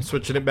I'm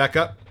switching it back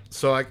up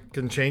so I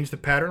can change the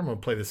pattern. I'm going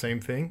to play the same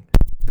thing.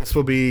 This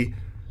will be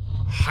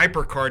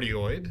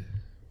hypercardioid. You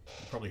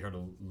probably heard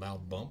a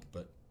loud bump,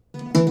 but...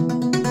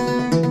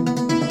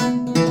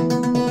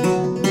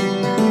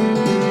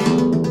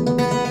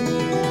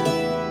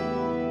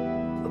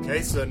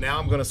 Okay, so now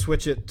I'm going to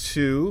switch it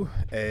to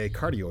a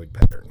cardioid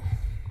pattern.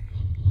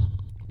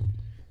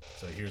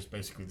 So here's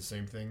basically the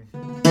same thing.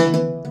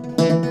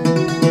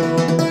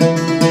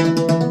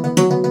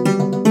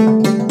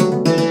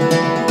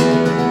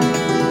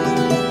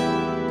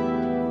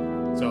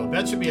 So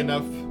that should be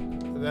enough.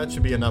 That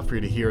should be enough for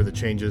you to hear the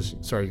changes.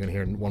 Sorry, you're going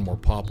to hear one more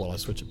pop while I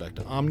switch it back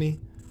to Omni.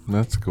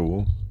 That's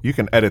cool. You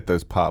can edit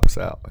those pops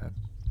out, man.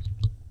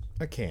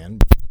 I can.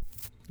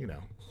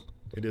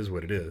 It is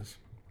what it is.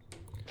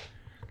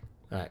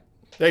 All right.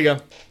 There you go. All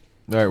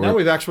right, now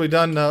we've actually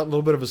done a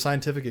little bit of a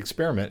scientific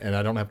experiment, and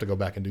I don't have to go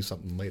back and do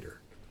something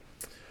later.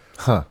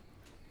 Huh.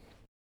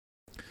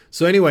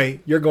 So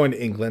anyway, you're going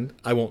to England.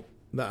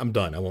 I'm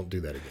done. I won't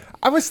do that again.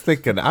 I was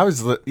thinking,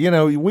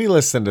 we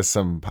listen to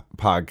some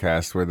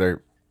podcasts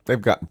where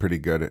they've gotten pretty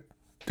good at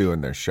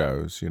doing their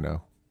shows,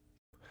 And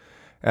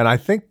I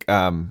think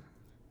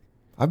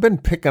I've been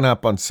picking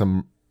up on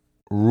some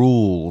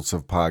rules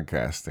of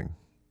podcasting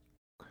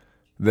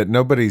that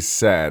nobody's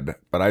said,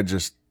 but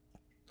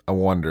I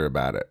wonder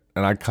about it.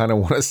 and I kind of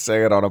want to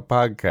say it on a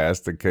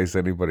podcast in case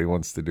anybody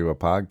wants to do a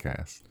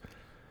podcast.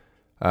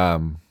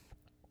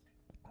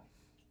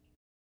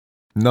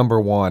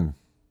 Number one,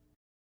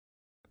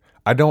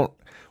 I don't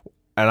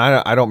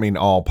mean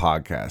all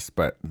podcasts,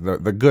 but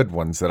the good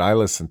ones that I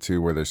listen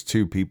to where there's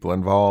two people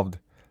involved,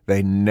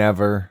 they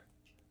never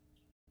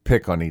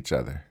pick on each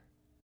other.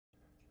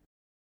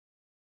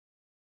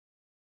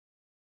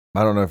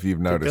 I don't know if you've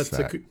noticed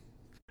that.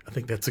 I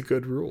think that's a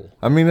good rule.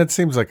 I mean, it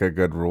seems like a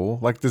good rule.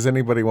 Like, does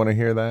anybody want to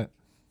hear that?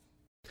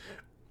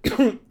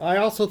 I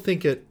also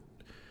think it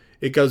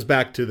goes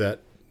back to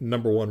that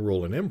number one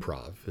rule in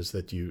improv is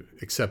that you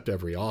accept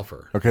every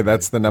offer. Okay,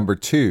 that's the number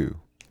two.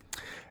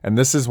 And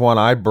this is one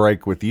I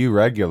break with you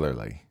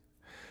regularly.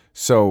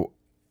 So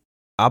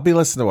I'll be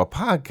listening to a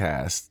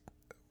podcast.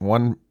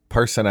 One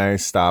person A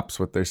stops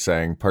what they're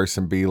saying.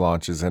 Person B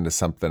launches into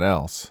something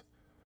else.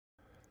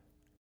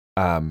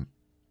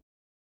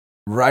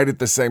 Right at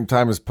the same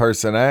time as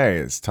person A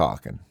is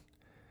talking.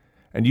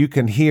 And you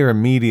can hear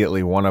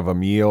immediately one of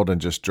them yield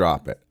and just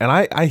drop it. And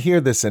I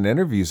hear this in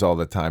interviews all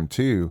the time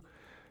too.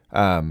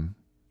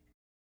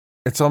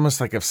 It's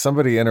almost like if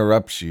somebody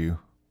interrupts you,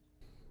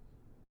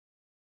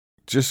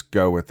 just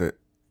go with it,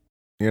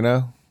 you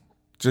know?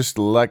 Just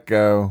let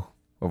go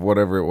of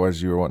whatever it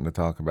was you were wanting to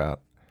talk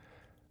about.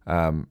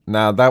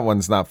 Now, that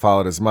one's not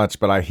followed as much,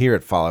 but I hear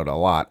it followed a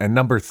lot. And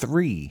number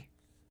 3,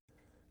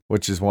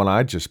 which is one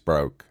I just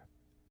broke,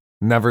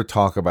 never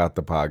talk about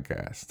the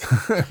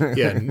podcast.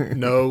 Yeah,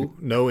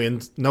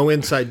 no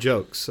inside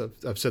jokes.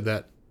 I've said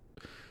that.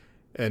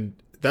 And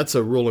that's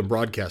a rule in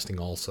broadcasting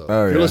also.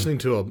 If you're listening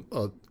to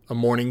a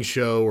morning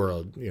show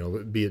or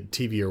be it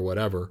TV or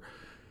whatever,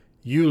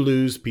 you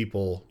lose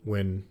people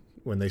when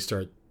they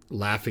start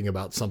laughing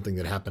about something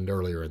that happened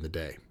earlier in the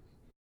day.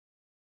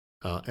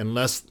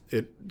 Unless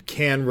it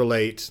can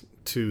relate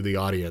to the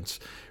audience.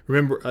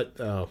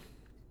 Remember,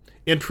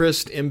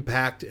 interest,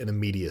 impact, and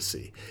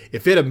immediacy.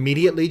 If it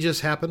immediately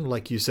just happened,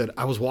 like you said,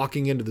 I was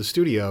walking into the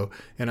studio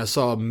and I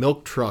saw a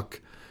milk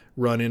truck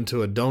run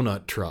into a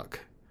donut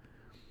truck.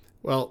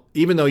 Well,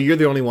 even though you're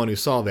the only one who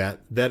saw that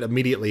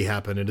immediately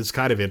happened, and it's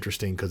kind of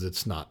interesting because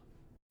it's not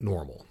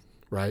normal,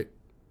 right?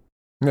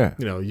 Yeah.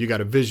 You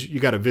got a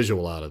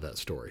visual out of that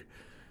story.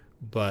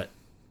 But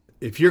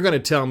if you're going to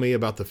tell me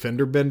about the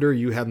fender bender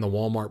you had in the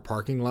Walmart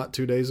parking lot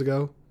 2 days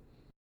ago,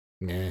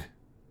 nah.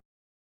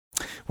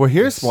 Well,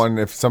 here's one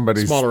if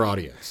somebody's smaller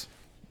audience.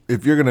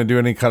 If you're going to do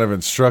any kind of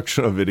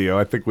instructional video,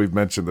 I think we've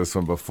mentioned this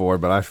one before,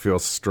 but I feel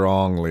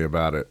strongly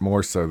about it,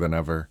 more so than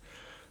ever.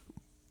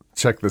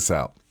 Check this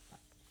out.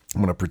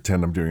 I'm going to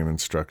pretend I'm doing an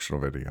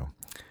instructional video.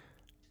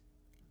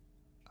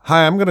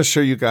 Hi, I'm going to show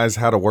you guys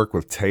how to work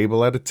with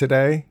Table Edit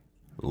today.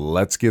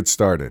 Let's get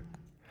started.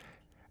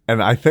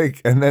 And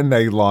then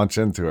they launch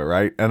into it,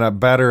 right? And a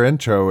better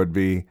intro would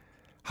be,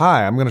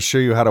 hi, I'm going to show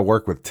you how to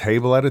work with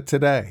Table Edit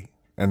today.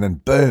 And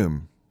then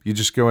boom, you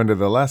just go into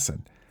the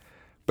lesson.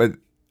 But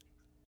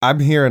I'm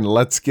hearing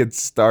let's get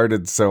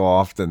started so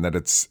often that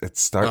it's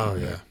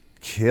starting to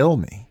kill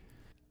me.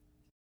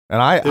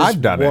 And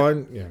I've done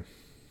it. Yeah.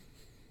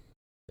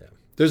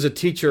 There's a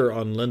teacher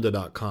on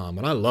lynda.com,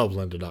 and I love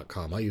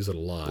lynda.com. I use it a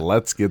lot.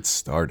 Let's get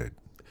started.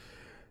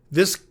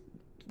 This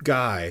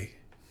guy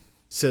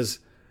says,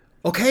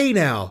 okay,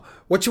 now,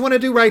 what you want to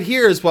do right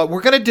here is what we're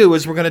going to do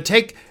is we're going to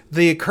take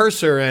the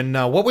cursor, and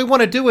what we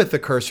want to do with the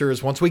cursor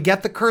is once we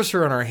get the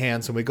cursor in our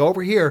hands and we go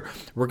over here,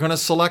 we're going to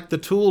select the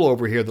tool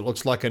over here that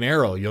looks like an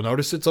arrow. You'll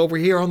notice it's over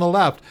here on the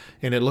left,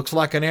 and it looks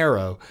like an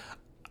arrow.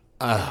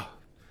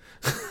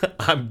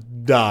 I'm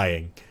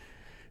dying.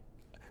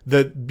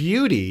 The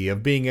beauty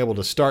of being able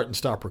to start and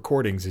stop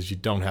recordings is you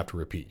don't have to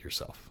repeat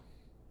yourself.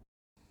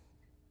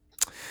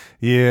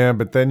 Yeah,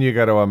 but then you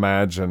got to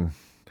imagine.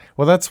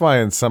 Well, that's why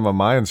in some of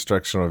my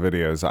instructional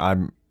videos,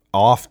 I'll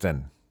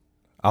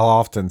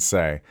often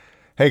say,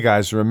 hey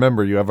guys,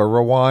 remember you have a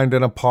rewind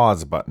and a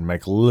pause button.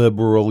 Make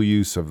liberal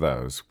use of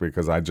those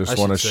because I just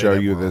want to show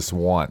you this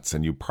once,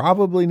 and you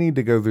probably need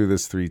to go through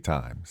this 3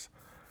 times.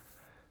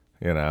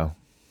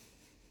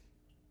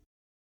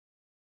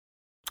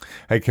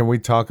 Hey, can we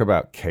talk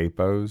about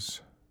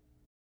capos?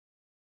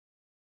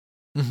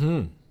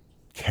 Mm-hmm.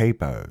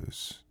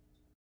 Capos.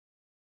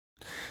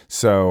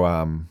 So,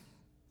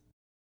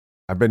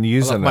 I've been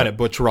using mine at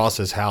Butch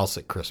Ross's house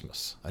at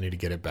Christmas. I need to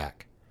get it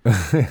back.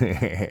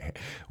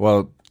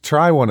 Well,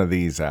 try one of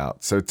these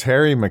out. So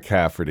Terry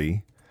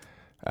McCafferty,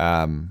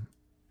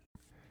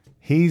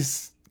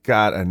 he's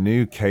got a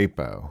new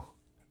capo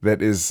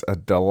that is a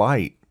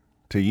delight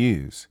to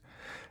use.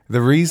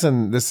 The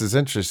reason this is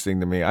interesting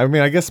to me, I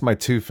mean, I guess my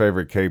 2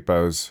 favorite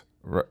capos,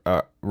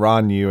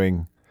 Ron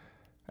Ewing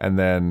and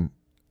then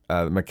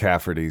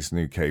McCafferty's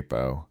new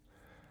capo.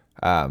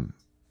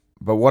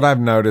 But what I've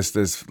noticed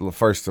is,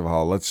 first of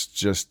all, let's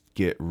just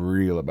get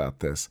real about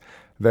this.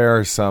 There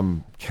are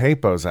some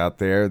capos out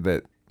there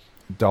that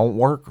don't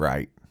work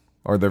right,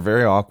 or they're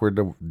very awkward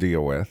to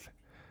deal with.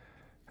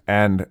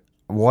 And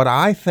what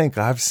I think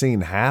I've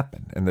seen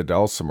happen in the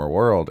dulcimer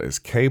world is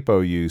capo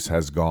use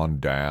has gone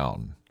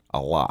down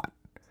a lot.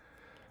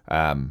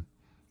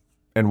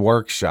 and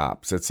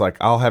workshops, it's like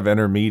I'll have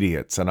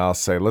intermediates and I'll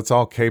say, let's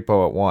all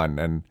capo at one.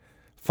 And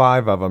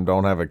 5 of them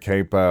don't have a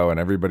capo and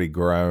everybody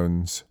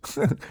groans.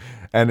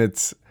 and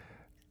it's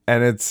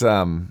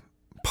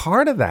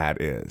part of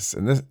that is,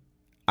 and this,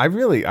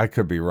 I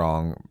could be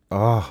wrong.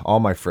 Oh, all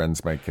my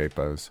friends make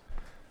capos.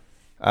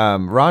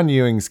 Ron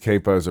Ewing's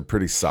capos are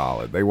pretty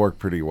solid. They work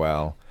pretty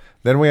well.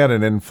 Then we had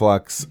an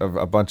influx of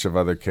a bunch of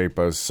other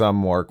capos.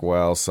 Some work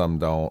well, some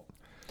don't.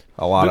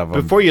 A lot of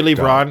them. Before you leave,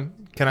 don't. Ron,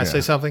 can I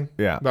say something?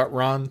 Yeah. About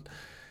Ron?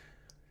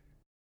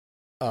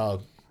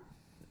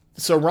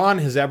 So Ron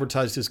has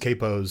advertised his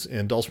capos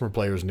in Dulcimer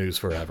Players News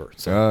forever.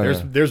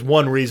 So there's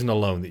one reason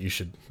alone that you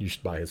should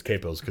buy his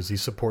capos, because he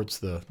supports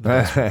the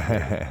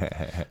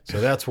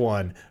So that's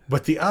one.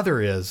 But the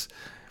other is,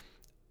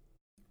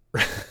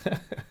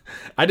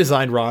 I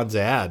designed Ron's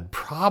ad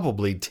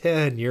probably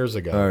 10 years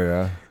ago. Oh,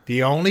 yeah.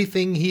 The only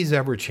thing he's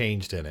ever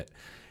changed in it,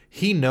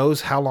 he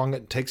knows how long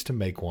it takes to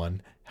make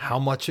one, how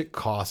much it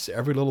costs,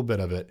 every little bit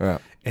of it. Yeah.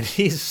 And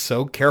he's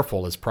so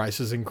careful as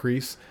prices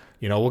increase.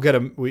 You know,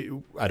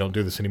 I don't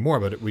do this anymore,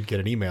 but we'd get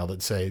an email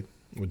that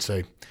would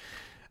say,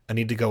 I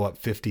need to go up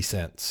 50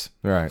 cents.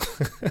 Right.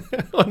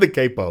 On the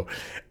capo.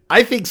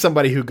 I think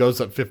somebody who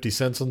goes up 50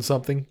 cents on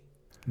something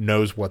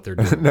knows what they're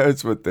doing.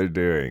 Knows what they're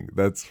doing.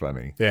 That's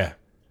funny. Yeah.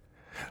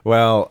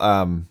 Well,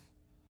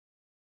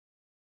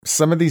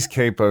 some of these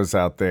capos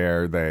out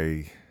there,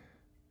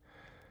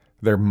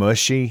 they're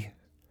mushy.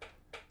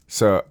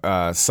 So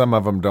some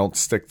of them don't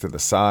stick to the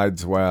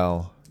sides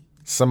well.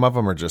 Some of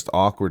them are just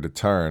awkward to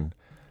turn.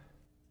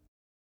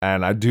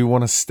 And I do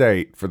want to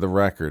state for the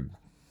record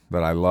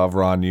that I love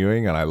Ron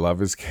Ewing and I love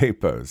his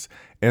capos.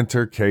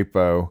 Enter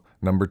capo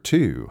number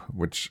 2,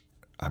 which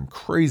I'm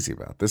crazy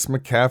about. This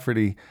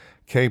McCafferty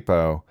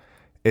capo,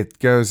 it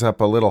goes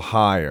up a little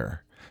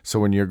higher. So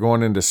when you're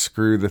going in to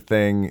screw the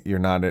thing, you're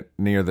not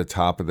near the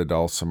top of the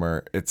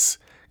dulcimer. It's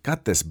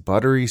got this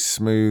buttery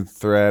smooth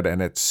thread,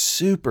 and it's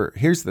super.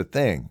 Here's the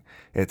thing.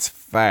 It's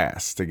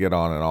fast to get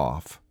on and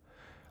off.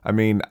 I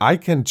mean, I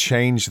can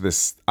change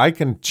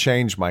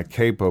my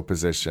capo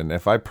position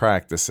if I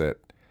practice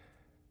it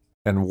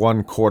in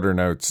 1/4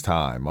 notes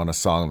time on a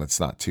song that's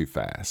not too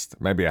fast.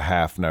 Maybe a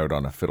half note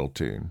on a fiddle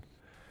tune.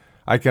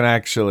 I can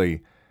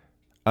actually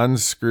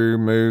unscrew,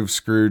 move,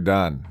 screw,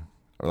 done.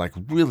 Or like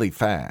really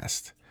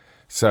fast.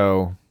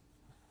 So,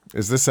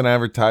 is this an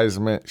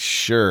advertisement?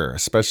 Sure,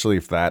 especially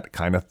if that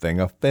kind of thing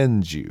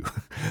offends you.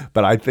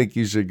 But I think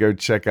you should go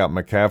check out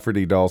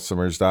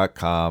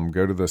McCaffertyDulcimers.com.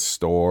 Go to the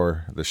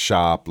store, the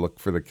shop, look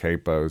for the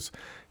capos.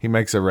 He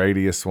makes a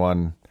radius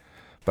one.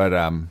 But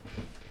I'm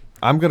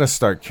going to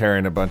start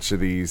carrying a bunch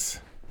of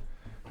these.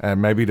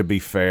 And maybe to be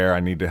fair,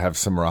 I need to have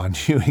some Ron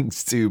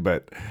Ewings too.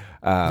 But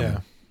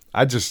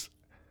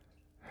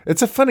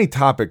it's a funny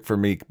topic for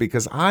me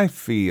because I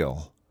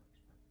feel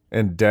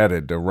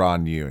indebted to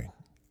Ron Ewing.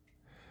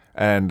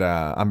 And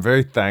I'm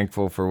very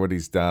thankful for what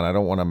he's done. I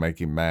don't want to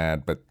make him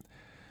mad, but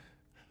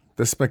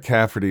this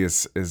McCafferty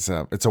is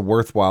it's a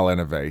worthwhile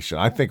innovation.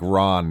 I think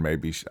Ron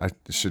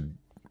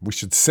we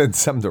should send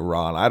some to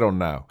Ron. I don't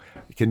know.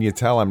 Can you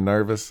tell I'm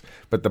nervous?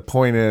 But the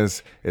point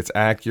is, it's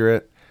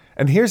accurate.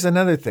 And here's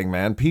another thing,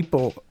 man.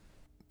 People,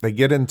 they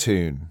get in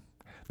tune.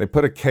 They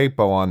put a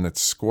capo on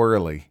that's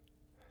squirrely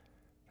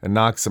and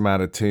knocks them out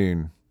of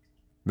tune.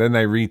 Then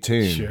they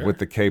retune with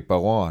the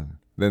capo on.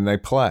 Then they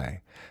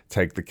play.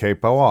 Take the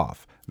capo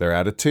off. They're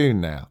out of tune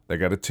now. They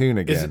got to tune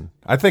again.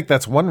 I think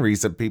that's one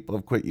reason people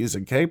have quit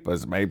using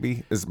capos,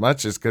 maybe, as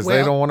much as because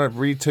they don't want to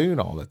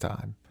retune all the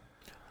time.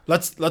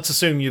 Let's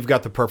assume you've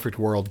got the perfect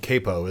world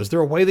capo. Is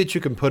there a way that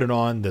you can put it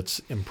on that's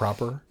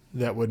improper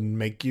that would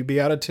make you be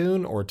out of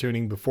tune, or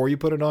tuning before you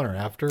put it on or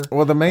after?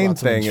 Well, the main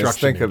thing is,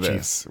 think of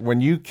this.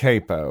 When you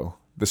capo,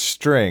 the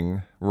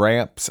string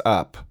ramps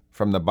up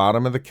from the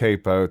bottom of the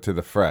capo to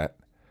the fret.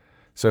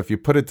 So if you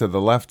put it to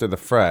the left of the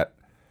fret,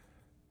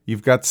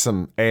 you've got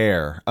some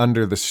air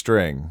under the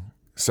string.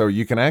 So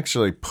you can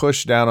actually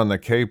push down on the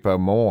capo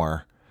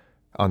more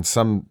in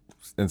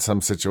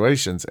some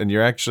situations, and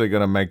you're actually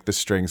going to make the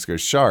strings go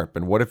sharp.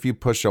 And what if you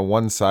push on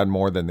one side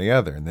more than the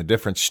other? And the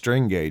different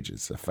string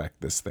gauges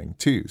affect this thing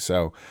too.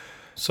 So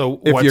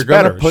if what's you're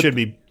better should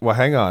be... Well,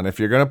 hang on. If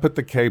you're going to put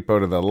the capo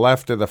to the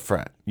left of the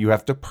fret, you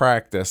have to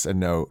practice and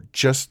know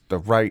just the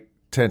right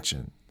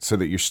tension so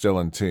that you're still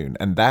in tune.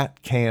 And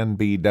that can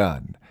be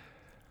done.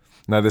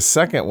 Now, the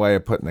second way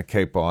of putting the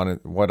capo on,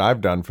 what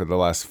I've done for the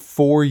last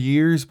 4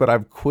 years, but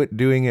I've quit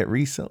doing it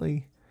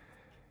recently,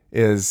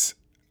 is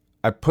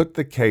I put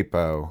the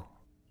capo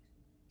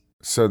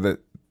so that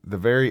the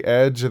very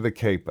edge of the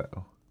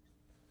capo,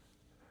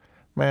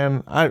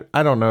 man, I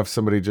don't know if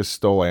somebody just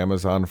stole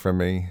Amazon from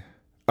me.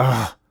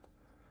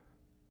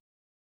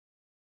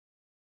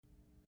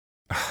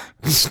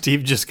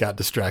 Steve just got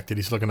distracted.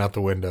 He's looking out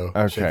the window.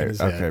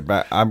 Okay,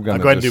 but I'm going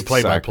to go ahead and do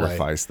play-by-play.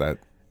 Sacrifice that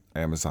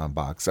Amazon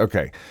box.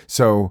 Okay,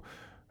 so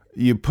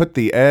you put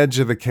the edge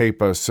of the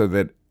capo so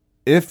that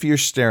if you're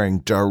staring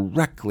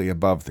directly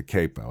above the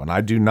capo, and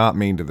I do not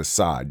mean to the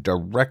side,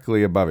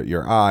 directly above it,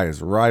 your eye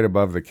is right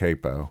above the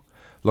capo,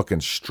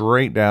 looking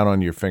straight down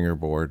on your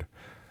fingerboard.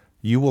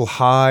 you will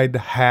hide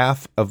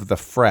half of the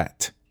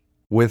fret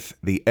with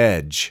the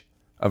edge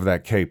of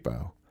that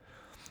capo.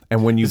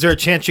 And when you is there a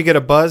chance you get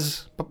a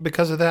buzz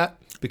because of that?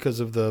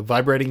 Because of the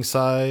vibrating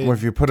side? Well,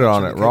 if you put it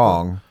on it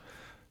wrong,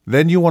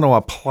 then you want to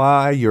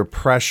apply your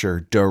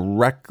pressure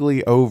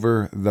directly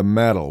over the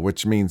metal,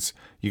 which means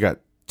you got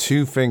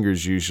 2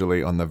 fingers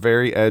usually on the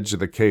very edge of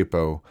the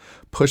capo,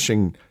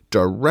 pushing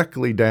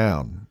directly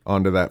down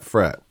onto that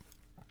fret.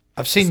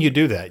 I've seen you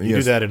do that. You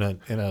do that in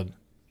a.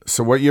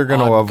 So what you're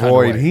going to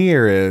avoid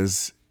here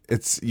is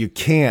you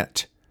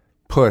can't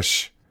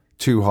push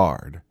too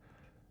hard.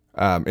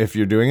 If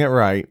you're doing it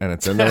right and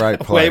it's in the right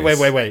place.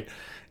 Wait.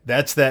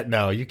 That's that.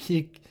 No, you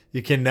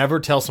can never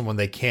tell someone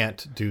they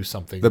can't do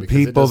something. The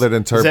people that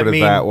interpret it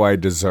that way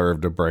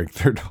deserve to break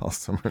their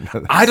dulcimer.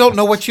 I don't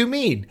know what you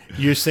mean.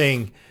 You're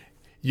saying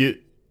you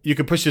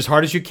can push as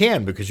hard as you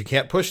can because you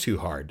can't push too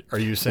hard. Are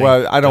you saying?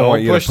 Well, I don't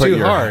want you to put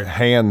your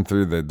hand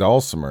through the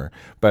dulcimer,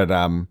 but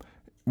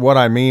what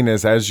I mean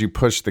is, as you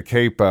push the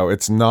capo,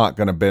 it's not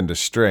going to bend a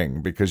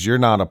string because you're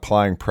not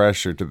applying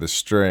pressure to the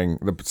string,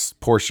 the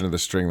portion of the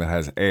string that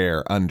has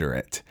air under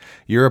it.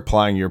 You're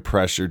applying your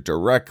pressure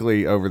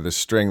directly over the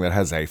string that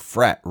has a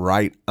fret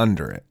right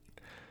under it.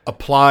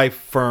 Apply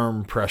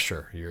firm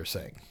pressure, you're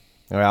saying.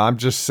 Well, I'm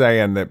just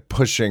saying that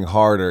pushing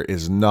harder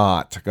is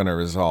not going to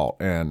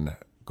result in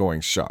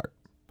going sharp.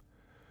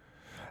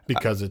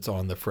 Because it's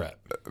on the fret.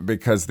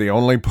 Because the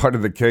only part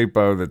of the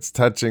capo that's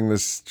touching the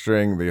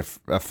string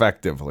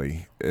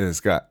effectively is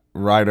got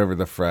right over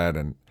the fret.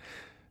 And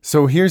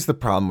so here's the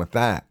problem with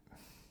that.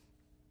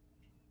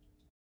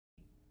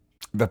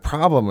 The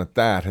problem with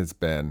that has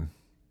been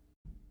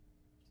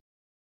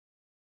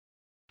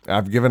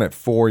I've given it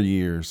 4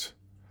 years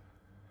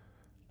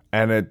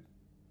and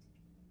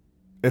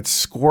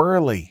it's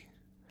squirrely.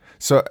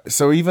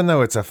 So even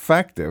though it's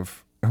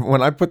effective,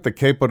 when I put the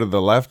capo to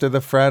the left of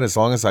the fret, as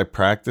long as I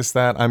practice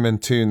that, I'm in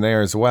tune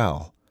there as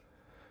well.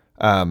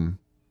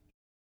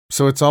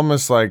 So it's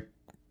almost like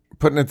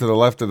putting it to the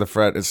left of the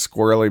fret is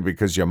squirrely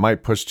because you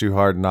might push too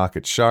hard and knock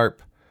it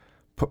sharp.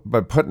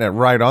 But putting it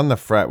right on the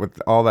fret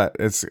with all that,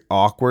 it's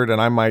awkward,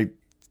 and I might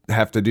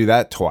have to do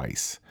that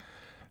twice.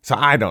 So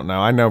I don't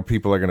know. I know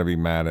people are going to be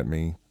mad at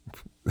me.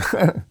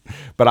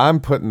 But I'm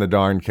putting the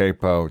darn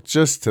capo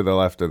just to the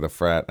left of the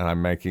fret, and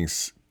I'm making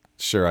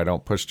sure I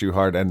don't push too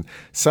hard. And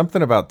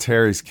something about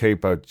Terry's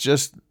capo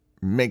just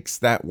makes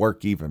that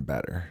work even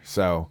better.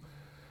 So,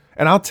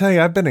 and I'll tell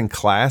you, I've been in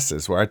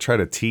classes where I try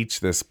to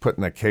teach this,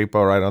 putting the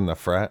capo right on the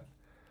fret.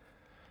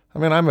 I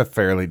mean, I'm a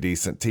fairly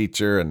decent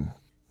teacher, and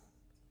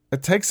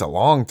it takes a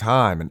long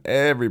time, and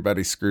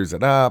everybody screws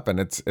it up, and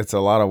it's a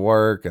lot of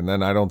work, and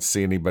then I don't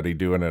see anybody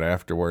doing it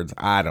afterwards.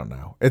 I don't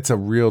know. It's a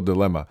real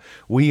dilemma.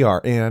 We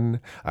are in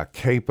a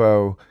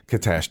capo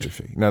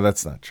catastrophe. No,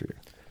 that's not true.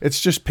 It's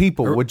just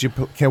people.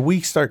 Can we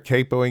start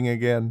capoing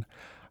again?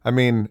 I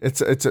mean,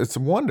 it's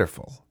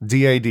wonderful.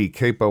 DAD,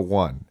 capo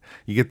 1.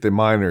 You get the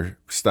minor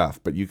stuff,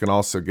 but you can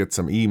also get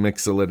some E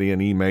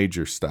mixolydian, E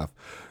major stuff.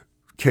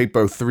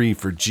 Capo 3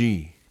 for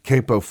G,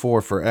 capo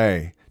 4 for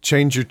A.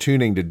 Change your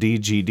tuning to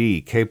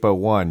DGD, capo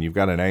 1. You've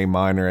got an A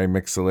minor, A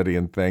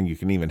mixolydian thing. You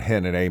can even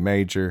hint at A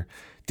major.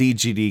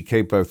 DGD,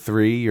 capo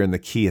 3, you're in the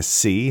key of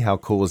C. How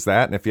cool is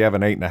that? And if you have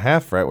an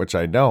 8.5 fret, which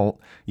I don't,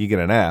 you get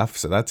an F,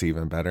 so that's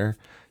even better.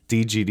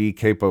 DGD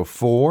capo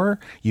 4,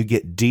 you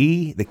get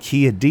D, the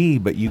key of D,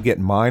 but you get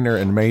minor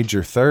and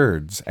major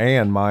thirds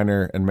and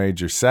minor and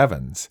major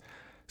sevenths.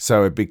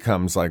 So it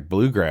becomes like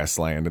bluegrass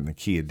land in the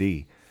key of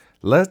D.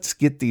 Let's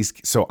get these.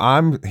 So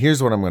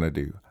here's what I'm going to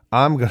do.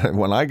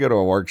 When I go to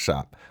a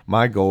workshop,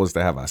 my goal is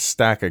to have a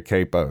stack of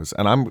capos,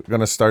 and I'm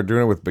going to start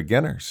doing it with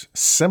beginners.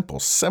 Simple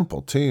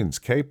tunes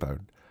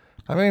capoed.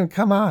 I mean,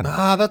 come on.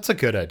 That's a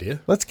good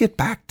idea. Let's get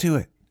back to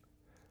it.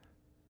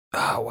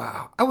 Oh,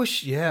 wow.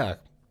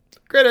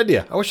 Great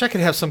idea. I wish I could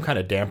have some kind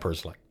of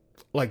dampers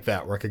like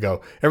that where I could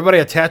go, everybody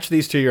attach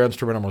these to your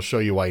instrument. I'm going to show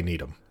you why you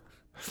need them.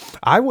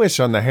 I wish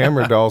on the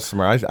hammer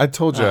dulcimer, I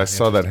told you I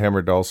saw that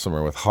hammer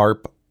dulcimer with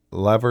harp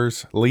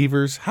levers.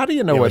 How do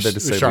you know whether to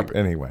say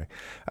anyway?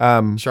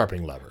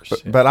 Sharpening levers.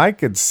 But I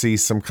could see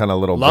some kind of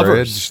little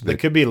lovers. Bridge. They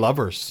could be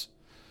lovers.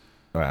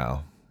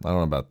 Wow. I don't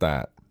know about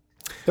that.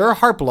 There are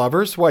harp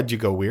lovers. Why'd you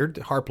go weird?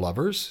 Harp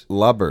lovers?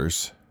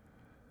 Lovers.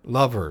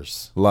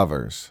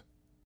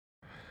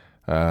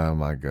 Oh,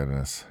 my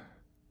goodness.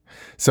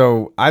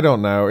 So, I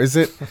don't know. Is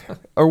it,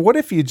 or what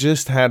if you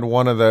just had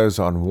one of those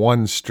on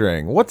one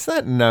string? What's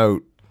that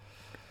note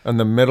in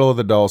the middle of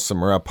the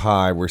dulcimer up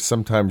high where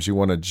sometimes you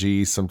want a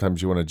G,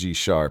 sometimes you want a G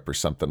sharp or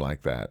something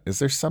like that? Is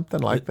there something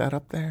like that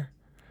up there?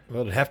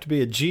 Well, it'd have to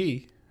be a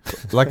G.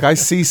 Like I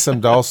see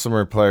some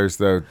dulcimer players,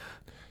 though,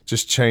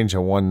 just change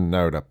a one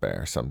note up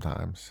there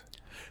sometimes.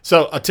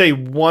 So, I'll tell you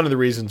one of the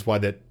reasons why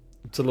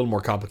it's a little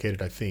more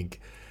complicated, I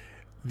think.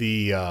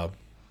 The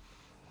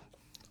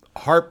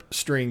harp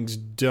strings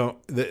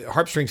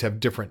have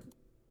different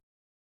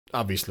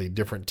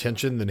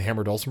tension than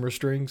hammer dulcimer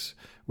strings.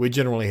 We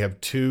generally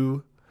have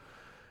 2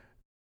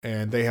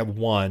 and they have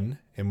 1,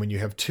 and when you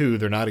have 2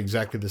 they're not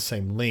exactly the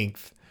same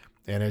length,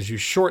 and as you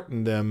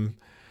shorten them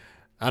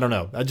I don't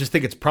know. I just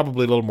think it's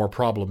probably a little more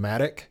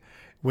problematic.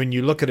 When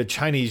you look at a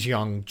Chinese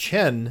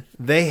Yongchen,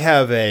 they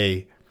have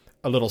a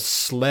little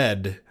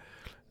sled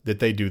that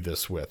they do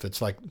this with.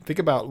 It's like, think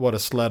about what a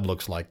sled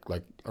looks like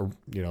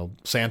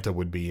Santa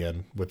would be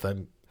in, with that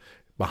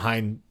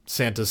behind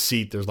Santa's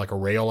seat. There's like a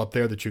rail up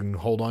there that you can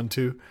hold on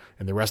to,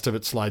 and the rest of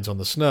it slides on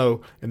the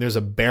snow. And there's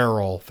a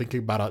barrel. Think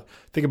about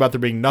there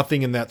being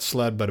nothing in that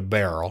sled but a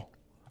barrel,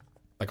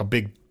 like a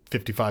big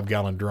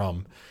 55-gallon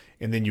drum.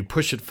 And then you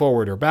push it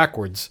forward or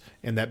backwards,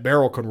 and that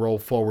barrel can roll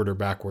forward or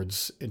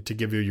backwards to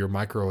give you your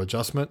micro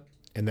adjustment,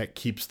 and that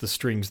keeps the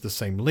strings the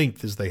same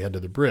length as they head to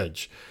the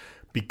bridge.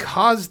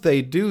 Because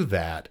they do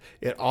that,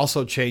 it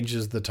also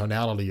changes the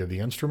tonality of the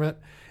instrument,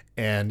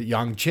 and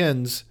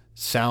Yongchens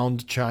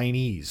sound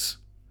Chinese.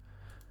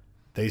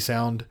 They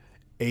sound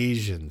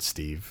Asian,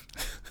 Steve.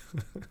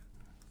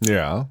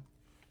 Yeah.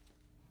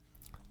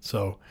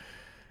 So,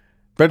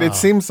 but it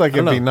seems like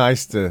it'd be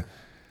nice to,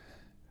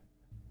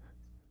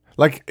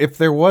 like, if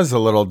there was a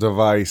little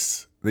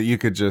device that you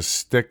could just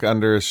stick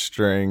under a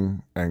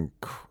string and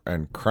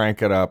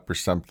crank it up or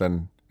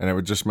something, and it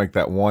would just make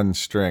that one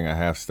string a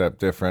half step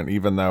different,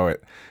 even though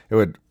it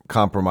would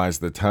compromise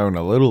the tone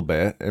a little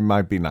bit. It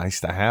might be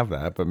nice to have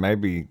that, but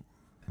maybe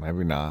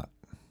not.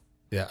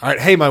 Yeah. All right.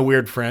 Hey, my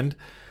weird friend,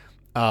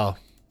 who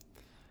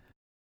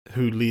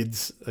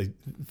leads a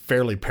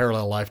fairly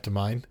parallel life to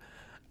mine.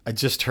 I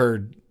just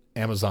heard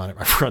Amazon at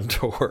my front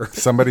door.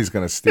 Somebody's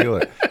going to steal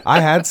it.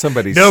 I had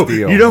somebody steal,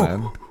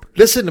 man.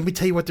 Listen, let me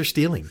tell you what they're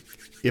stealing.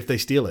 If they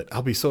steal it,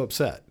 I'll be so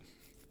upset.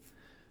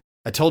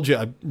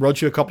 I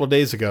wrote you a couple of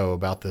days ago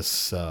about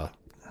this, the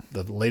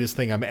latest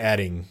thing I'm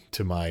adding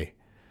to my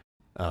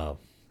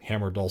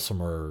hammer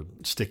dulcimer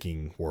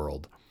sticking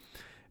world.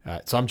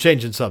 So I'm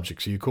changing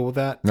subjects. Are you cool with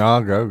that?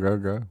 No,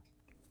 go.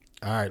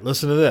 All right,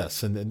 listen to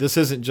this. And this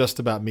isn't just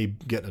about me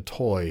getting a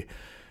toy.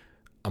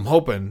 I'm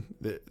hoping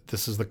that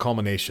this is the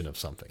culmination of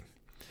something.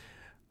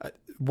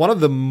 One of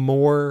the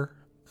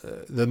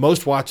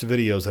most watched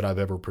videos that I've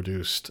ever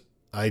produced,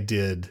 I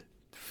did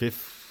 8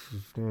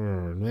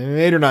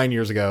 or 9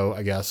 years ago,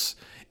 I guess,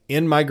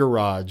 in my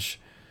garage,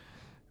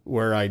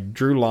 where I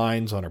drew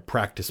lines on a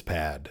practice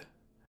pad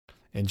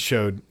and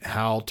showed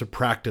how to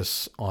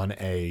practice on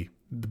the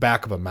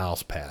back of a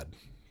mouse pad,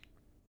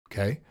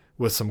 okay,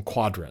 with some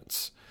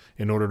quadrants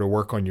in order to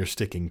work on your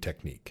sticking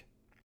technique.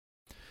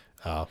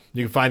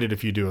 You can find it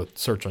if you do a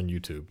search on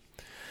YouTube.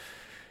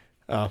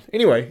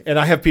 Anyway, and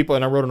I have people,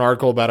 and I wrote an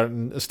article about it,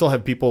 and I still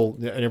have people,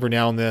 and every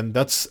now and then,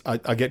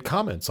 I get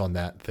comments on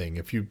that thing.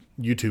 If you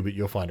YouTube it,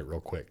 you'll find it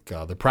real quick.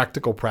 The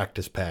Practical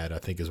Practice Pad, I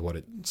think, is what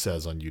it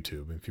says on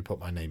YouTube, if you put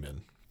my name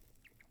in.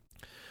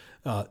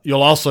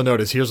 You'll also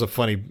notice, here's a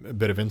funny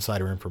bit of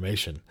insider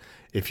information.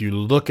 If you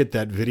look at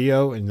that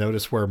video and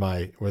notice where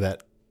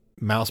that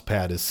mouse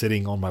pad is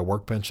sitting on my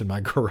workbench in my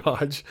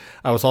garage,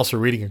 I was also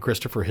reading a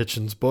Christopher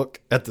Hitchens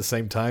book at the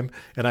same time,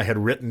 and I had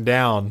written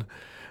down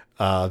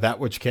that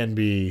which can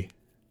be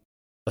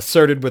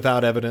asserted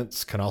without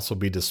evidence can also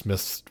be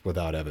dismissed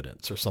without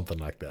evidence, or something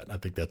like that. I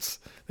think that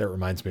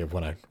reminds me of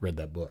when I read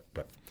that book.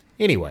 But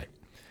anyway,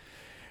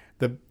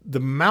 the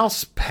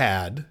mouse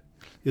pad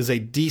is a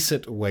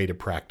decent way to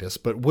practice,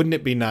 but wouldn't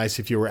it be nice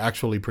if you were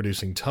actually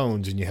producing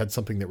tones and you had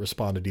something that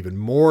responded even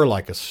more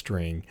like a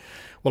string?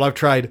 Well, I've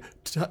tried,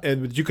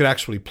 and you could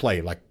actually play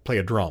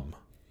a drum.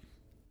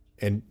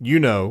 And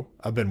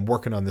I've been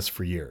working on this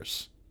for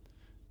years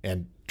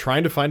and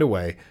trying to find a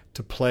way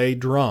to play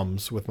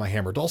drums with my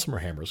hammer dulcimer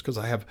hammers, because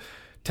I have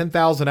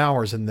 10,000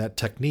 hours in that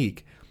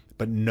technique,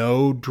 but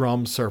no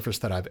drum surface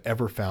that I've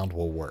ever found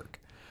will work.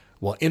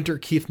 Well, enter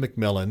Keith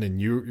McMillan,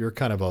 and you're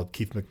kind of a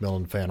Keith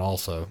McMillan fan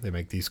also. They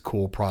make these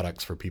cool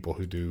products for people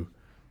who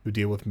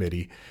deal with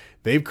MIDI.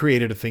 They've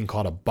created a thing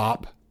called a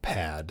bop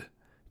pad.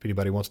 If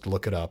anybody wants to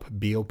look it up,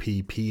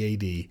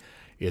 BOPPAD.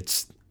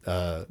 It's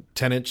a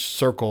 10-inch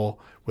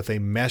circle with a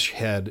mesh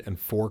head and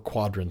 4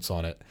 quadrants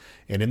on it.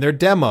 And in their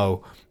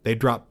demo, they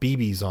drop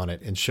BBs on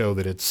it and show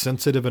that it's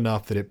sensitive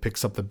enough that it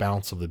picks up the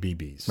bounce of the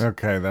BBs.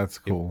 Okay, that's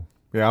cool.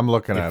 Yeah, I'm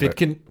looking at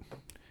it.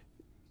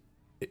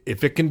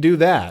 If it can do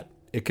that,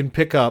 it can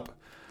pick up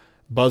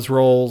buzz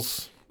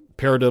rolls,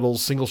 paradiddles,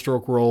 single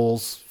stroke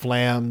rolls,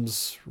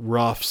 flams,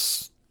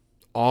 roughs,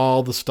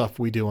 all the stuff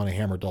we do on a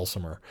hammer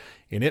dulcimer.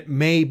 And it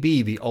may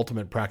be the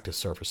ultimate practice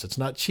surface. It's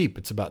not cheap.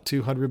 It's about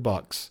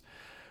 $200.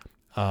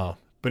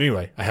 But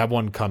anyway, I have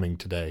one coming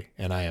today,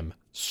 and I am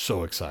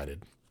so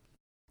excited.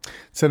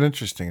 It's an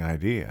interesting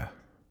idea.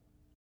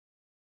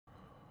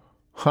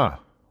 Huh.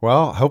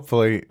 Well,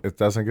 hopefully it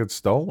doesn't get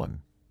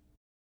stolen.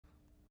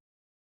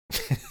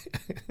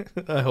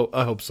 I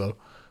hope so.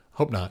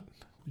 Hope not.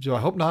 Do I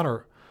hope not,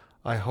 or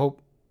I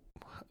hope?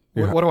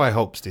 What do I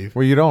hope, Steve?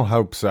 Well, you don't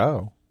hope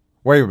so.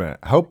 Wait a minute.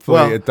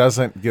 Hopefully it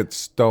doesn't get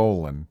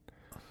stolen.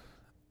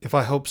 If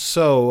I hope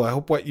so, I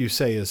hope what you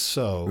say is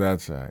so.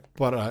 That's right.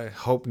 But I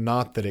hope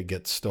not that it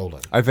gets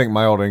stolen. I think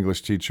my old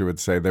English teacher would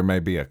say there may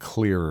be a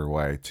clearer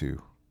way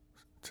to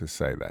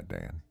say that,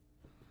 Dan.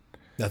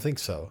 I think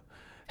so.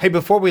 Hey,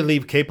 before we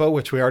leave Capo,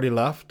 which we already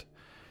left,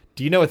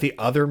 do you know what the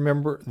other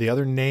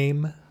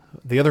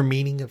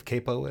meaning of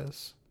capo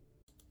is?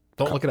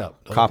 Don't look it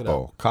up. Don't look it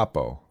up.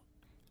 Capo.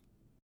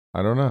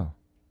 I don't know.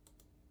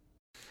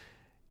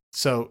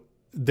 So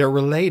they're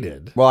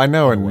related. Well, I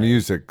know in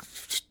music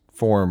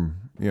form,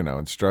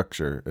 and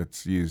structure,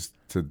 it's used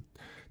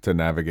to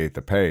navigate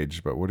the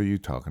page. But what are you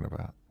talking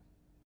about?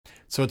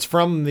 So it's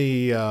from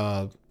the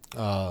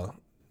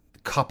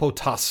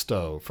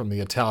capotasto, from the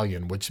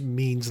Italian, which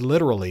means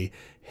literally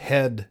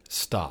head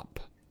stop.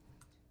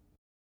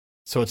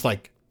 So it's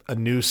like a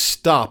new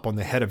stop on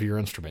the head of your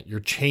instrument. You're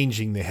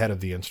changing the head of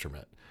the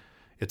instrument.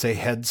 It's a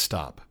head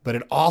stop. But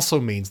it also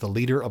means the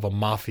leader of a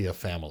mafia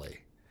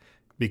family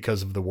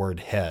because of the word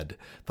head.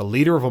 The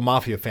leader of a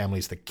mafia family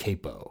is the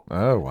capo.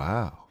 Oh,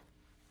 wow.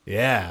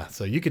 Yeah.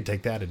 So you could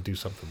take that and do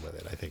something with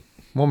it, I think.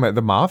 Well, man,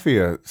 the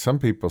mafia, some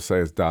people say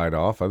it's died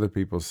off. Other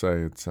people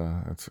say it's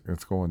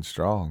going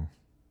strong.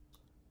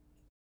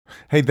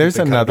 Hey, there's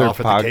another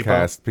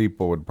podcast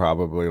people would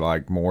probably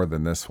like more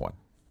than this one.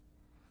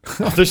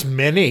 Oh, there's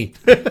many.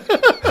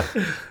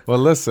 Well,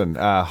 listen,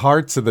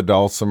 Hearts of the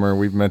Dulcimer,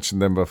 we've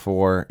mentioned them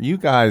before. You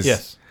guys,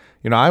 yes.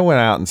 I went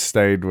out and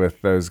stayed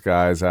with those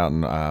guys out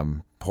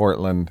in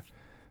Portland.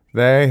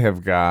 They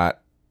have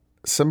got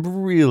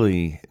some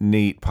really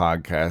neat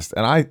podcasts,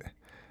 and I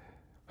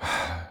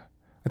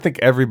think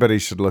everybody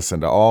should listen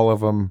to all of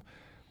them.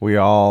 We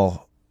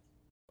all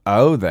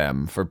owe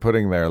them for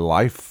putting their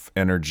life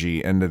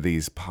energy into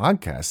these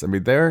podcasts. I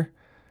mean,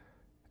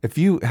 if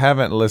you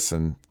haven't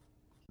listened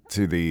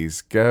to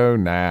these, go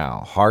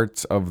now.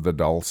 Hearts of the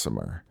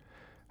Dulcimer.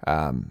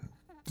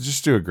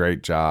 Just do a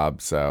great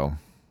job. So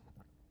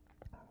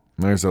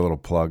there's a little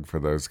plug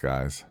for those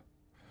guys.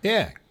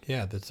 Yeah,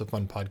 that's a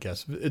fun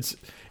podcast.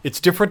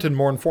 It's different and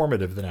more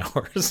informative than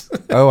ours.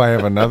 Oh, I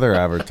have another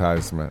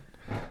advertisement.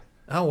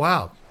 Oh,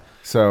 wow.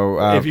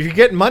 So if you're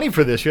getting money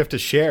for this, you have to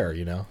share, I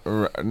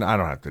don't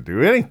have to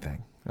do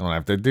anything.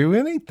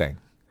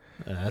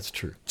 That's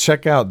true.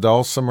 Check out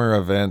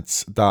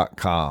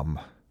dulcimerevents.com.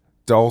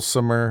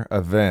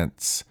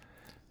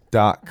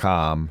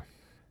 dulcimerevents.com.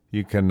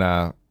 You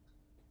can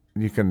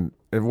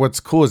what's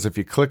cool is if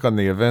you click on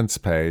the events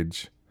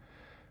page,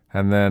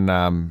 and then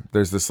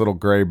there's this little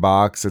gray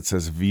box that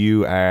says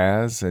view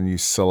as, and you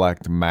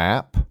select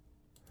map.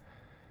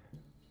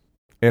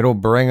 It'll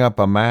bring up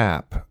a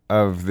map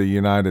of the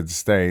United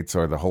States,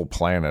 or the whole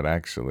planet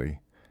actually.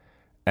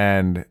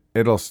 And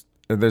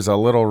there's a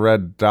little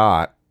red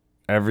dot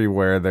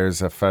everywhere. There's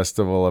a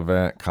festival,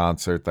 event,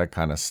 concert, that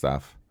kind of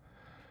stuff.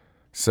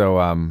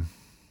 So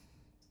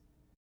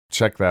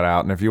check that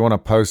out. And if you want to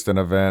post an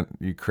event,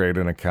 you create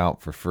an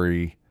account for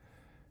free.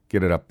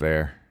 Get it up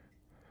there.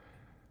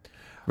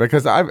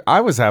 Because I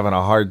was having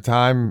a hard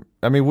time.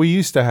 I mean, we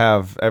used to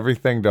have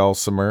Everything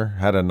Dulcimer,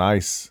 had a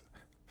nice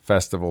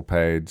festival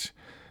page.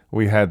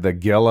 We had the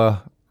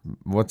Gila.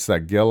 What's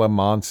that? Gila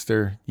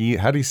Monster?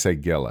 How do you say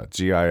Gila?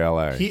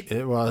 Gila.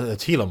 Well,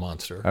 it's Gila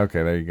Monster.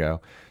 Okay, there you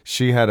go.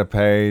 She had a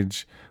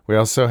page. We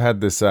also had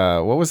this.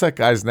 What was that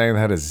guy's name that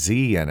had a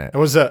Z in it? It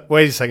was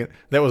wait a second.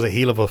 That was a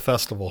Gila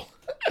festival.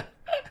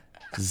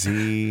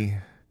 Z.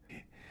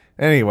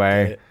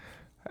 Anyway,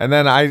 and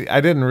then I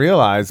didn't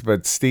realize,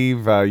 but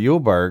Steve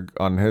Eulberg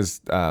on his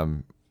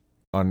the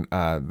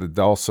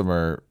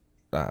Dulcimer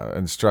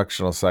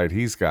instructional site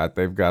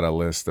they've got a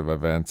list of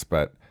events,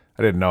 but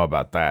I didn't know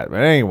about that.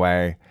 But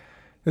anyway,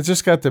 it's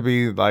just got to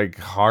be like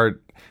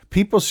hard.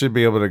 People should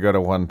be able to go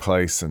to one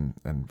place and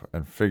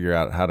figure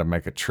out how to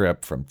make a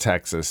trip from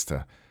Texas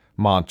to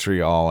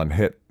Montreal and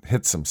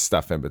hit some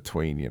stuff in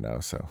between,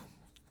 So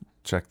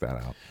check that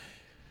out.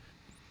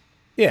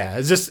 Yeah.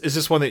 Is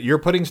this one that you're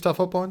putting stuff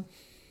up on?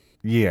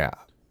 Yeah.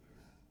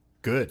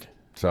 Good.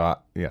 So,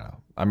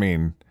 I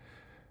mean,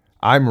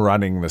 I'm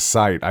running the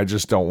site. I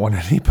just don't want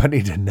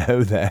anybody to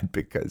know that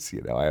because,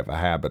 I have a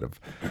habit of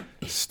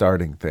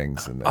starting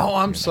things. And then,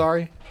 I'm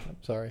sorry. I'm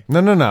sorry. No.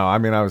 I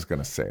mean, I was going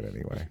to say it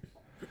anyway.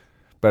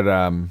 But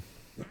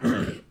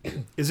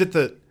is it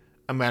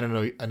I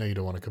know you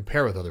don't want to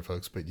compare with other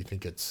folks, but you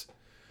think is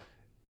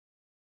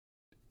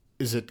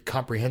it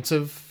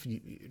comprehensive?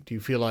 Do you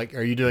feel like,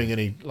 are you doing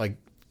any, like,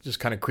 just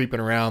kind of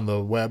creeping around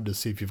the web to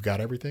see if you've got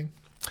everything?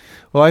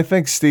 Well, I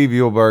think Steve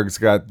Eulberg's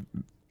got,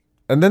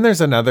 and then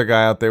there's another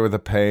guy out there with a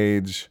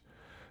page.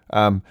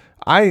 I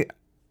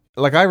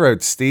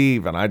wrote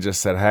Steve and I just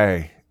said,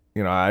 hey,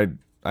 I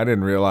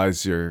didn't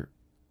realize you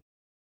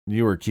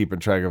were keeping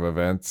track of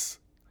events,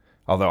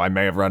 although I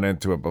may have run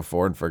into it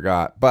before and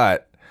forgot.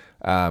 But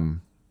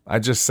I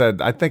just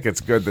said, I think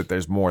it's good that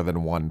there's more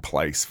than one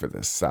place for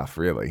this stuff,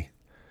 really.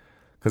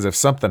 Because if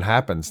something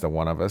happens to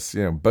one of us,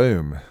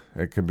 boom,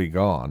 it could be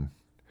gone.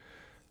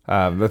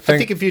 I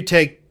think if you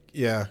take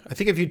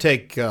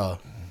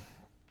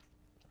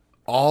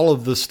all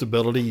of the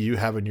stability you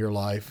have in your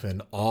life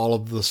and all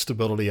of the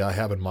stability I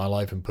have in my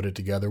life and put it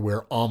together,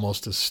 we're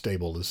almost as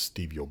stable as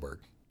Steve Eulberg.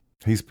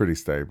 He's pretty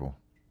stable.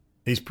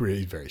 He's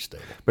very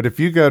stable. But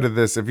if you go to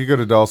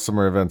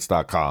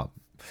dulcimerevents.com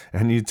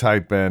and you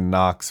type in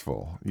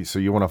Knoxville, so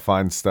you want to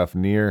find stuff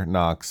near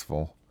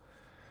Knoxville,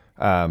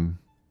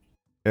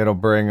 it'll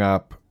bring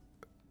up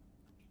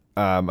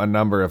a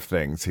number of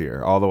things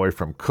here, all the way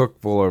from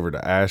Cookeville over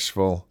to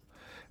Asheville.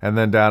 And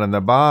then down in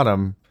the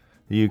bottom,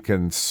 you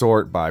can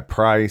sort by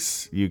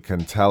price. You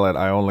can tell it,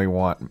 I only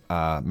want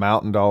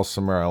mountain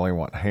dulcimer. I only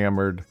want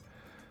hammered.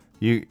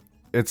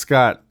 It's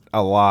got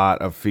a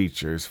lot of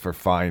features for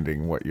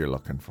finding what you're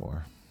looking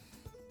for.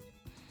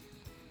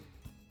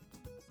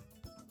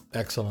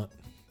 Excellent.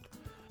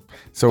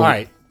 So, all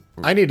right,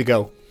 I need to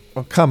go.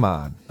 Well, come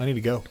on. I need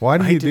to go. Why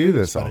do you do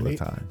this all the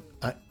time?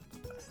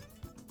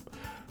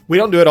 We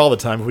don't do it all the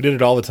time. If we did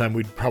it all the time,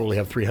 we'd probably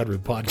have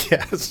 300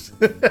 podcasts.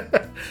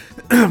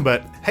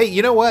 But hey,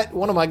 you know what?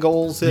 One of my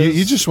goals is...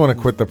 You just want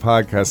to quit the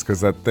podcast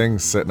because that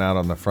thing's sitting out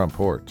on the front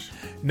porch.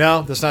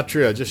 No, that's not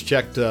true. I just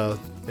checked.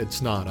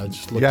 It's not. I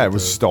just looked. Yeah, it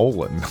was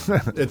stolen.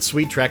 It's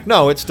Sweet Track.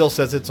 No, it still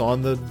says it's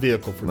on the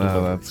vehicle for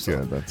delivery. No, that's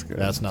good. That's good.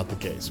 That's not the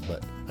case.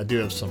 But I do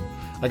have some...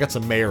 I got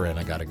some mayor in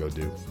I got to go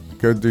do.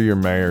 Go do your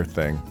mayor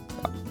thing.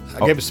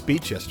 I gave a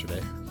speech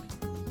yesterday.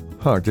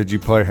 Huh, did you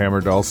play Hammer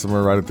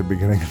Dulcimer right at the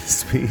beginning of the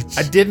speech?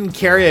 I didn't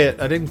carry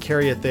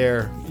it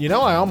there. You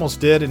know, I almost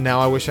did, and now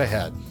I wish I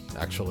had,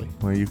 actually.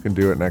 Well, you can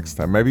do it next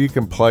time. Maybe you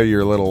can play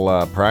your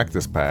little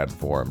practice pad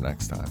for him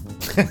next time.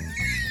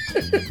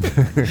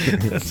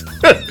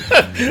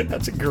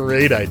 That's a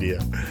great idea.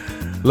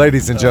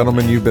 Ladies and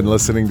gentlemen, you've been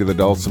listening to the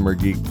Dulcimer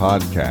Geek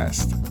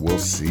Podcast. We'll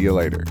see you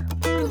later.